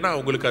மாட்டாங்க. ஏன்னா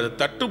அவங்களுக்கு அதை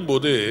தட்டும்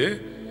போது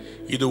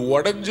இது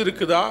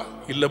உடைஞ்சிருக்குதா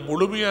இல்ல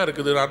முழுமையா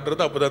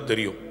இருக்குதுன்றது அப்பதான்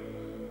தெரியும்.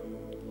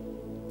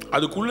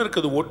 அதுக்குள்ள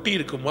இருக்கிறது ஒட்டி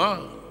இருக்குமா,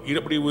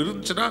 அப்படி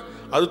இருந்துச்சுன்னா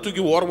அது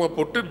தூக்கி ஓரமா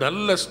போட்டு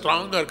நல்ல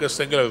ஸ்ட்ராங்கா இருக்க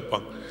செங்கலை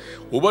வைப்பாங்க.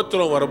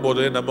 உபத்திரம்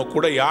வரும்போது நம்ம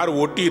கூட யார்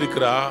ஒட்டி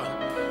இருக்கிறா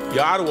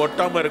யார்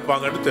ஒட்டாம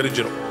இருப்பாங்கன்னு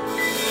தெரிஞ்சிடும்.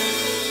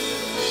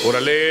 ஒரு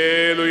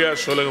அல்லேலூயா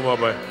சொல்லுங்க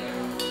மாமா.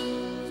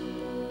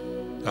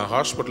 நான்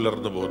ஹாஸ்பிட்டல்ல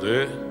இருந்தபோது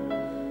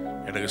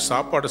எனக்கு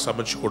சாப்பாடு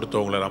சமைச்சு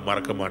கொடுத்தவங்களை நான்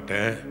மறக்க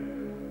மாட்டேன்.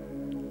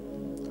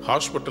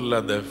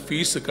 ஹாஸ்பிட்டலில் அந்த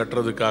ஃபீஸு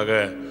கட்டுறதுக்காக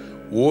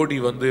ஓடி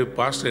வந்து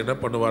பாஸ்டர் என்ன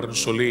பண்ணுவாருன்னு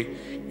சொல்லி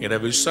என்னை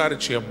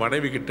விசாரிச்சு என்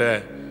மனைவி கிட்ட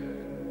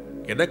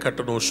என்ன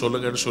கட்டணும்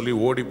சொல்லுங்கன்னு சொல்லி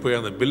ஓடி போய்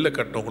அந்த பில்லை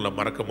கட்டினவங்களை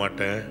மறக்க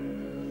மாட்டேன்.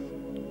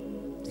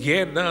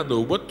 ஏன்னா அந்த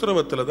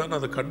உபத்திரவத்தில் தான்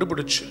நான் அதை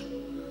கண்டுபிடிச்சேன்.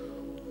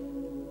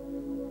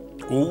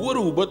 ஒவ்வொரு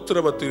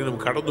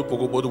உபத்திரவத்தையும் கடந்து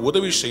போகும்போது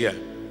உதவி செய்ய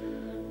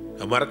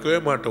நான் மறக்கவே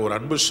மாட்டேன். ஒரு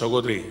அன்பு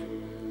சகோதரி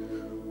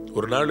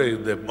ஒரு நாள்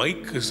இந்த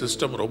மைக்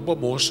சிஸ்டம் ரொம்ப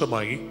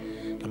மோசமாகி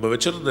நம்ம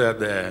வச்சிருந்த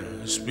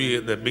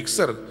அந்த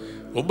மிக்சர்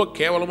ரொம்ப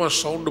கேவலமாக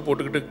சவுண்டு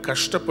போட்டுக்கிட்டு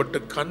கஷ்டப்பட்டு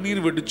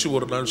கண்ணீர் வெடிச்சு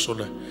ஒரு நாள்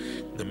சொன்னேன்,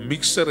 இந்த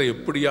மிக்சரை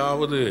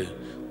எப்படியாவது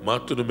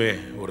மாற்றணுமே.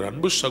 ஒரு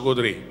அன்பு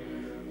சகோதரி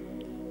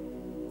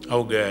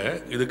அவங்க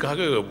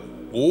இதுக்காக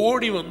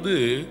ஓடி வந்து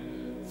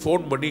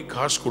ஃபோன் பண்ணி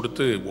காசு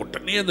கொடுத்து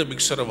உடனே அந்த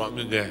மிக்சரை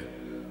வாங்குங்க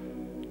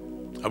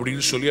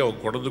அப்படின்னு சொல்லி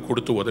அவங்க கொண்டு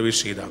கொடுத்து உதவி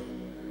செய்தாங்க.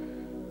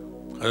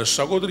 அந்த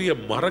சகோதரியை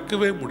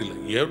மறக்கவே முடியல.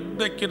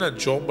 என்னைக்கு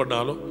நான் ஜோம்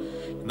பண்ணாலும்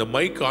இந்த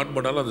மைக் ஆன்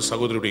பண்ணாலும் அந்த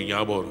சகோதரியுடைய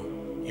ஞாபகம் வரும்.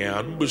 என்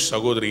அன்பு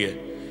சகோதரிய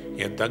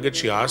என்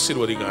தங்கச்சி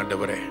ஆசீர்வதிங்க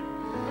ஆண்டவரே.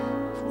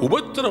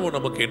 உபத்திரவம்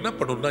நமக்கு என்ன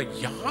பண்ணணும்னா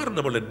யார்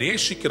நம்மளை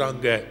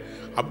நேசிக்கிறாங்க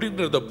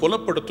அப்படின்றத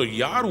புலப்படுத்தும்,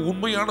 யார்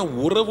உண்மையான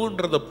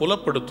உறவுன்றத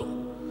புலப்படுத்தும்.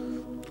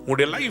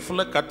 உங்களுடைய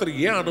லைஃப்ல கர்த்தர்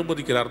ஏன்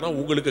அனுமதிக்கிறார்னா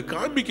உங்களுக்கு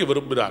காண்பிக்க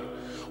விரும்புகிறார்.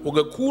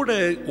 உங்க கூட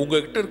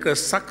உங்ககிட்ட இருக்கிற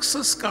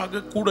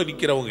சக்சஸ்க்காக கூட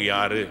நிக்கிறவங்க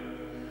யாரு.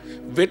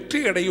 வெற்றி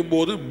அடையும்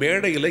போது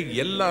மேடையில்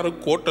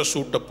எல்லாரும் கோட்டை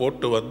சூட்டை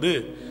போட்டு வந்து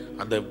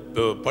அந்த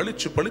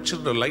பளிச்சு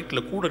பளிச்சுன்ற லைட்ல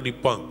கூட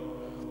நிற்பாங்க.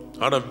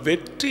 ஆனால்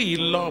வெற்றி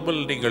இல்லாமல்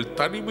நீங்கள்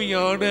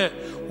தனிமையான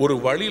ஒரு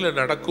வழியில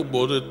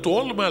நடக்கும்போது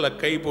தோல் மேல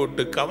கை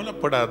போட்டு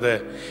கவலைப்படாத,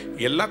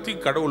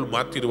 எல்லாத்தையும் கடவுள்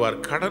மாத்திடுவார்,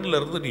 கடன்ல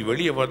இருந்து நீ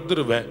வெளியே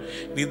வந்துருவ,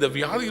 நீ இந்த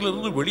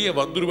வியாதியிலிருந்து வெளியே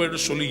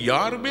வந்துருவேன்னு சொல்லி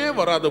யாருமே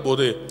வராத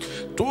போது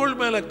தோல்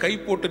மேல கை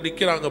போட்டு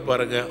நிக்கிறாங்க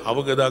பாருங்க,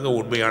 அவங்க தாங்க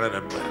உண்மையான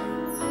நண்பர்.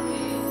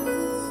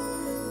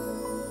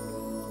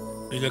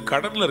 நீங்க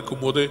கடன்ல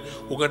இருக்கும்போது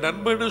உங்க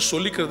நண்பன்னு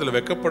சொல்லிக்கிறதுல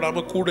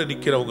வெக்கப்படாம கூட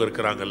நிக்கிறவங்க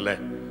இருக்கிறாங்கல்ல.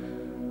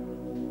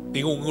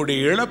 நீங்க உங்களுடைய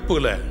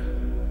இழப்புல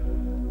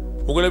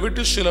உங்களை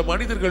விட்டு சில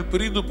மனிதர்கள்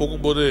பிரிந்து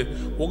போகும்போது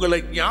உங்களை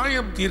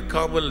நியாயம்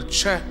தீர்க்காமல்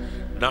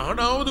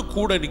நானாவது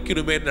கூட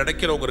நிக்கணுமே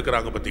நினைக்கிறவங்க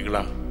இருக்கிறாங்க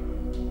பாத்தீங்களா.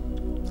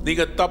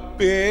 நீங்க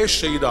தப்பே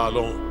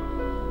செய்தாலும்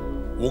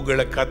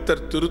உங்களை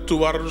கர்த்தர்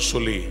திருத்துவார்னு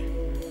சொல்லி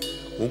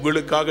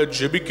உங்களுக்காக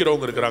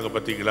ஜெபிக்கிறவங்க இருக்கிறாங்க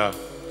பாத்தீங்களா.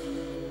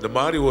 இந்த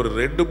மாதிரி ஒரு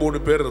 2-3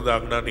 பேர்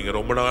இருந்தாங்கன்னா நீங்க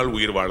ரொம்ப நாள்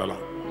உயிர்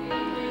வாழலாம்.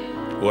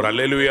 ஒரு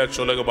அல்லேலூயா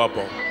சொல்லுங்க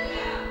பாப்போம்.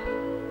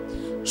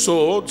 So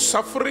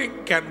suffering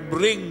can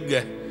bring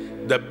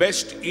the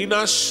best in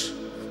us,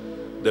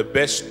 the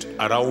best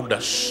around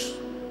us.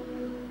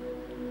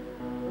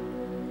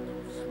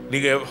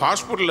 நீங்க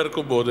ஹாஸ்பிட்டல்ல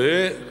இருக்கும்போது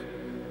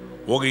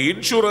உங்க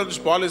இன்சூரன்ஸ்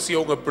பாலிசி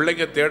உங்க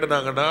பிள்ளைங்க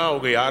தேடினாங்கன்னா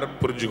அவங்க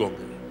யாருன்னு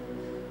புரிஞ்சுக்கோங்க.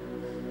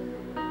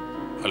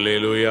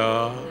 அல்லேலூயா.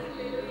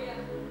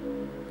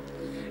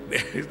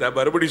 நான்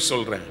மறுபடியும்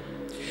சொல்றேன்,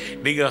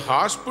 நீங்க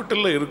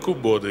ஹாஸ்பிட்டல்ல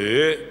இருக்கும்போது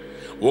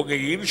உங்க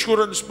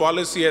இன்சூரன்ஸ்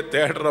பாலிசியை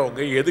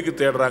தேடுறவங்க எதுக்கு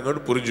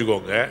தேடுறாங்கன்னு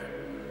புரிஞ்சுக்கோங்க.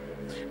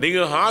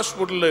 நீங்க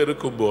ஹாஸ்பிட்டல்ல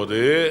இருக்கும்போது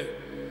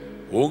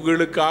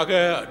உங்களுக்காக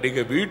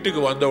நீங்க வீட்டுக்கு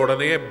வந்த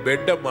உடனே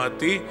பெட்டை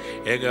மாத்தி,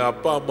 எங்க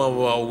அப்பா அம்மா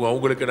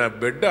அவங்களுக்கு நான்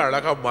பெட்டை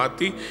அழகா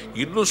மாத்தி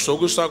இன்னும்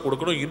சொகுசா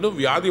கொடுக்கணும், இன்னும்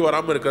வியாதி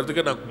வராம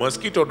இருக்கிறதுக்கு நான்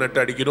மஸ்கிட்டோ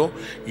நெட் அடிக்கணும்.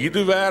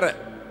 இது வேற.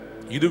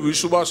 இது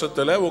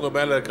விசுவாசத்துல உங்க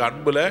மேல இருக்க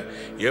அன்புல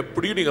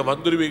எப்படி நீங்க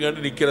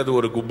வந்துருவீங்கன்னு நிக்கிறது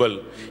ஒரு கும்பல்,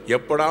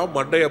 எப்படா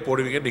மண்டைய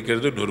போடுவீங்கன்னு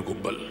நிக்கிறது இன்னொரு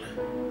கும்பல்.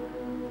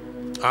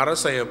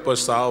 அரசன் எப்ப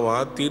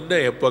சாவான், தின்ன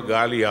எப்ப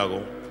காலி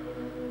ஆகும்.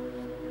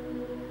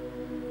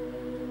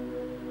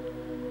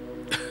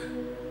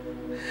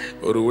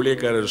 ஒரு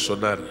ஊழியக்காரர்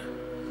சொன்னார்,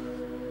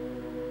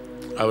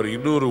 அவர்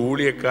இன்னொரு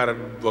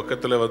ஊழியக்காரன்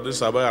பக்கத்துல வந்து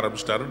சபை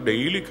ஆரம்பிச்சிட்டாரு.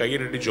 டெய்லி கையை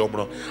நீட்டி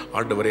ஜோமணும்,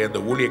 ஆண்டவரே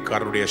அந்த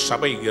ஊழியக்காரனுடைய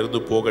சபை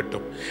இங்கிருந்து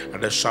போகட்டும்,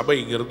 அந்த சபை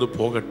இங்கிருந்து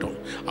போகட்டும்,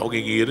 அவங்க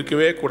இங்க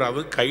இருக்கவே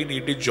கூடாது, கை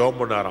நீட்டி ஜோம்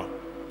பண்ணாராம்.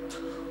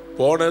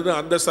 போனது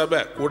அந்த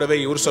சபை, கூடவே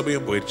இவர்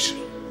சபையும் போயிடுச்சு.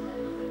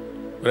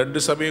 2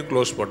 சபையும்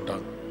க்ளோஸ்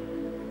பண்ணிட்டாங்க.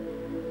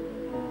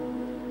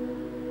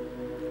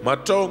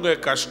 மற்றவங்க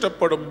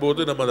கஷ்டப்படும்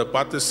போது நம்ம அதை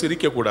பார்த்து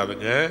சிரிக்க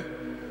கூடாதுங்க.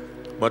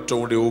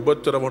 மற்றவங்களுடைய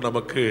உபத்திரவம்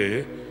நமக்கு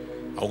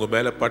அவங்க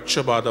மேல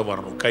பட்சபாதம்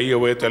வரணும்.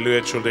 கையவே தள்ளுவே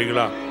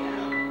சொல்றீங்களா?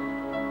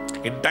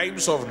 இன்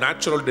டைம்ஸ் ஆஃப்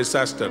நேச்சுரல்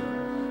டிசாஸ்டர்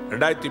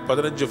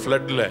 2015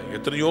 ஃப்ளட்ல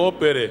எத்தனையோ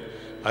பேர்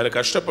அதில்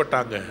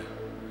கஷ்டப்பட்டாங்க.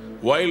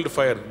 வைல்டு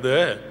ஃபயர், இந்த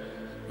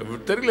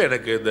தெரியல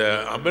எனக்கு, இந்த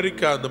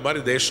அமெரிக்கா அந்த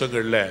மாதிரி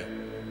தேசங்கள்ல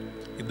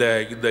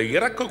இந்த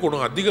இறக்க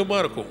குணம் அதிகமா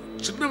இருக்கும்.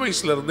 சின்ன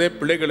வயசுல இருந்தே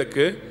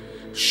பிள்ளைகளுக்கு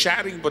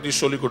ஷேரிங் பத்தி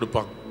சொல்லி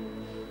கொடுப்பாங்க.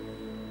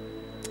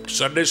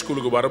 சண்டே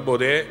ஸ்கூலுக்கு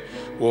வரும்போதே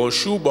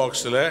ஷூ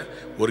பாக்ஸில்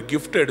ஒரு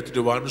கிஃப்ட்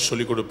எடுத்துகிட்டு வான்னு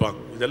சொல்லி கொடுப்பாங்க.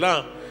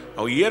 இதெல்லாம்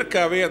அவங்க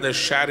இயற்கையாகவே அந்த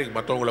ஷேரிங்,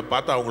 மற்றவங்கள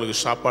பார்த்தா அவங்களுக்கு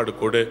சாப்பாடு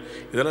கொடு,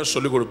 இதெல்லாம்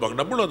சொல்லிக் கொடுப்பாங்க.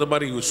 நம்மளும் அந்த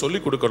மாதிரி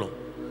சொல்லிக் கொடுக்கணும்.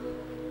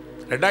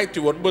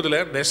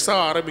 2009 நெஸ்ஸா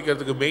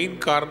ஆரம்பிக்கிறதுக்கு மெயின்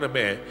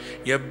காரணமே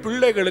என்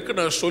பிள்ளைகளுக்கு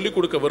நான் சொல்லிக்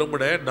கொடுக்க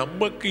விரும்பினேன்.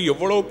 நமக்கு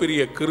எவ்வளோ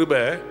பெரிய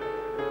கிருபை.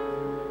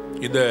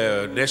 இந்த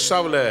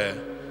நெஸ்ஸாவில்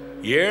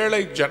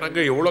ஏழை ஜனங்க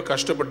எவ்வளோ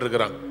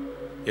கஷ்டப்பட்டுருக்கிறாங்க.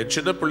 என்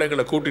சின்ன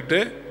பிள்ளைங்களை கூட்டிட்டு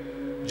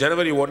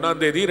ஜனவரி 1ஆம்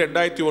தேதி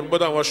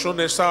 2009ஆம் வருஷம்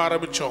நெஸ்ஸா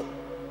ஆரம்பித்தோம்.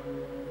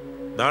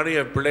 நானும்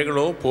என்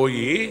பிள்ளைகளும்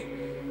போய்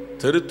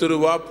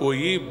தெருவா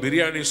போய்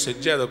பிரியாணி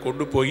செஞ்சு அதை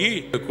கொண்டு போய்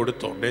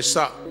கொடுத்தோம்.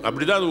 நெஸ்ஸா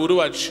அப்படிதான் அது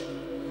உருவாச்சு.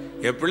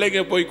 என்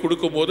பிள்ளைங்க போய்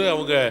கொடுக்கும்போது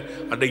அவங்க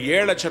அந்த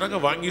ஏழை ஜனங்க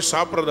வாங்கி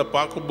சாப்பிட்றத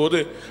பார்க்கும்போது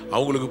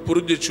அவங்களுக்கு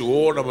புரிஞ்சிச்சு, ஓ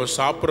நம்ம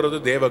சாப்பிட்றது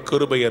தேவ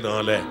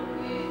கிருபையினால.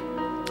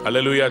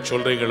 அல்லேலூயா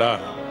சொல்றீங்களா?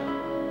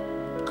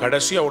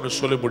 கடைசியா ஒன்று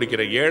சொல்லி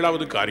முடிக்கிற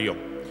 7வது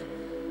காரியம்,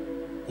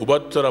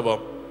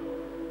 உபத்திரவம்.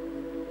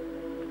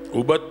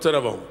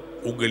 உபத்திரவம்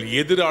உங்கள்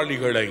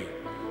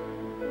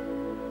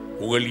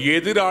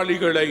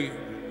எதிராளிகளை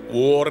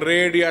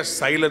ஒரேடியா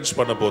சைலன்ஸ்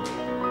பண்ண போது.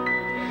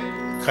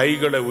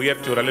 கைகளை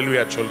உயர்த்தி ஒரு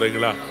அல்லேலூயா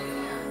சொல்றீங்களா?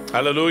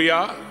 அல்லேலூயா.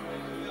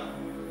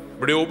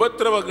 இப்படி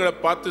உபத்திரவங்களை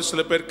பார்த்து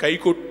சில பேர் கை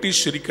கொட்டி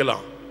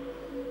சிரிக்கலாம்.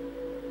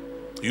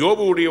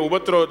 யோபுடைய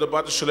உபத்திரவத்தை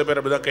பார்த்து சில பேர்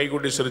அப்படிதான் கை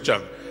கொட்டி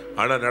சிரிச்சாங்க.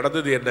 ஆனா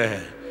நடந்தது என்ன?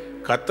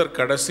 கர்த்தர்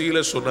கடைசியில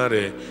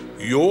சொன்னாரு,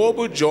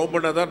 யோபு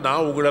ஜோமனை தான்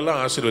நான்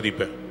உங்களெல்லாம்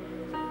ஆசீர்வதிப்பேன்.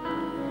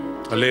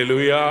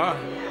 அல்லேலூயா.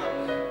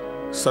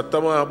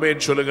 சத்தமா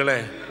ஆமென்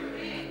சொல்லுங்களேன்.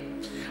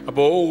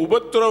 அப்போ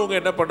உபத்திரவங்க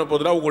என்ன பண்ண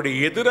போதுன்னா உங்களுடைய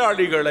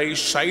எதிராளிகளை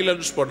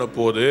சைலன்ஸ் பண்ண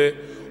போது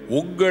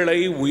உங்களை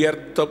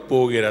உயர்த்த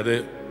போகிறது.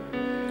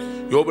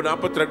 யோபு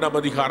 42ஆம்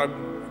அதிகாரம்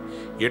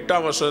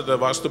 8ஆம் வசனத்தை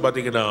வாசித்து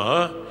பார்த்தீங்கன்னா,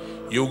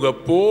 இவங்க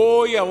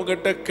போய்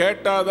அவங்ககிட்ட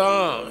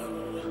கேட்டாதான்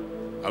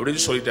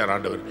அப்படின்னு சொல்லிட்டார்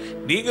ஆண்டவர்.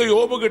 நீங்க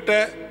யோபு கிட்ட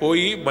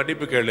போய்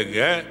மன்னிப்பு கேளுங்க,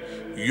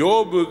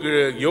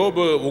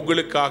 யோபு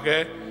உங்களுக்காக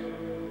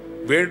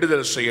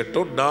வேண்டுதல்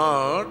செய்யட்டும்,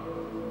 நான்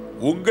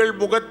உங்கள்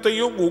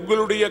முகத்தையும்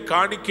உங்களுடைய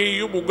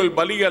காணிக்கையும் உங்கள்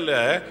பலி அல்ல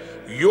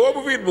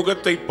யோபுவின்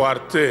முகத்தை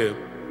பார்த்து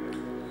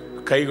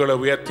கைகளை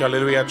உயர்த்தி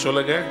அல்லேலூயா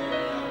சொல்லுங்க.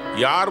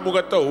 யார்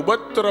முகத்தை?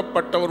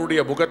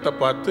 உபத்திரப்பட்டவனுடைய முகத்தை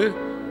பார்த்து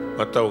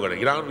மற்றவங்க.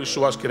 நான்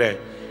விசுவாசிக்கிறேன்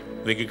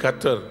இன்னைக்கு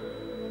கர்த்தர்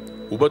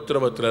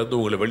உபத்திரவத்திலிருந்து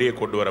உங்களை வெளியே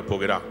கொண்டு வர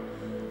போகிறார்.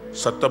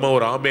 சத்தமா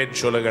ஒரு ஆமென்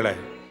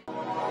சொல்லுங்களேன்.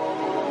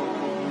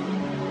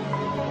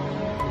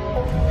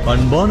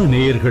 அன்பான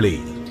நேயர்களே,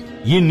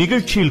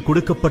 இந்நிகழ்ச்சியில்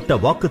கொடுக்கப்பட்ட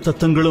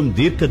வாக்குத்தத்தங்களும்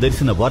தீர்க்க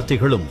தரிசன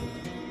வார்த்தைகளும்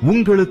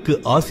உங்களுக்கு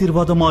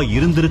ஆசீர்வாதமாய்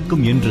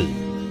இருந்திருக்கும் என்று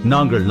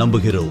நாங்கள்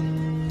நம்புகிறோம்.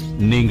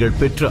 நீங்கள்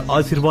பெற்ற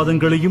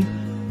ஆசீர்வாதங்களையும்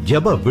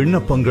ஜெப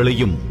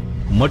விண்ணப்பங்களையும்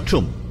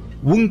மற்றும்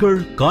உங்கள்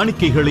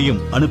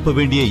காணிக்கைகளையும் அனுப்ப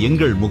வேண்டிய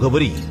எங்கள்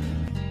முகவரி: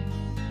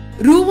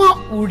 ரூவா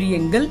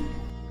ஊழியங்கள்,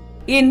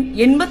 எண்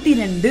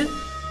 82,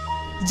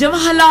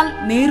 ஜவஹர்லால்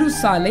நேரு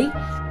சாலை,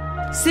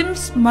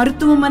 சிம்ஸ்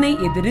மருத்துவமனை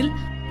எதிரில்,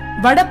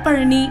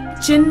 வடபழனி,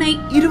 சென்னை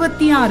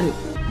 26.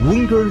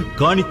 உங்கள்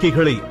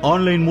காணிக்கைகளை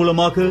ஆன்லைன்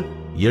மூலமாக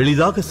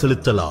எளிதாக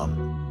செலுத்தலாம்.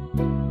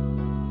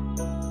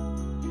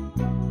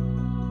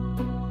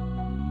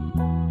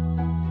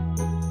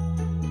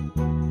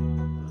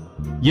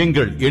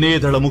 எங்கள்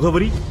இணையதள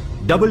முகவரி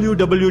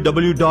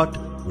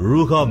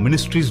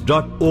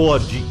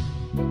www.ruahministries.org.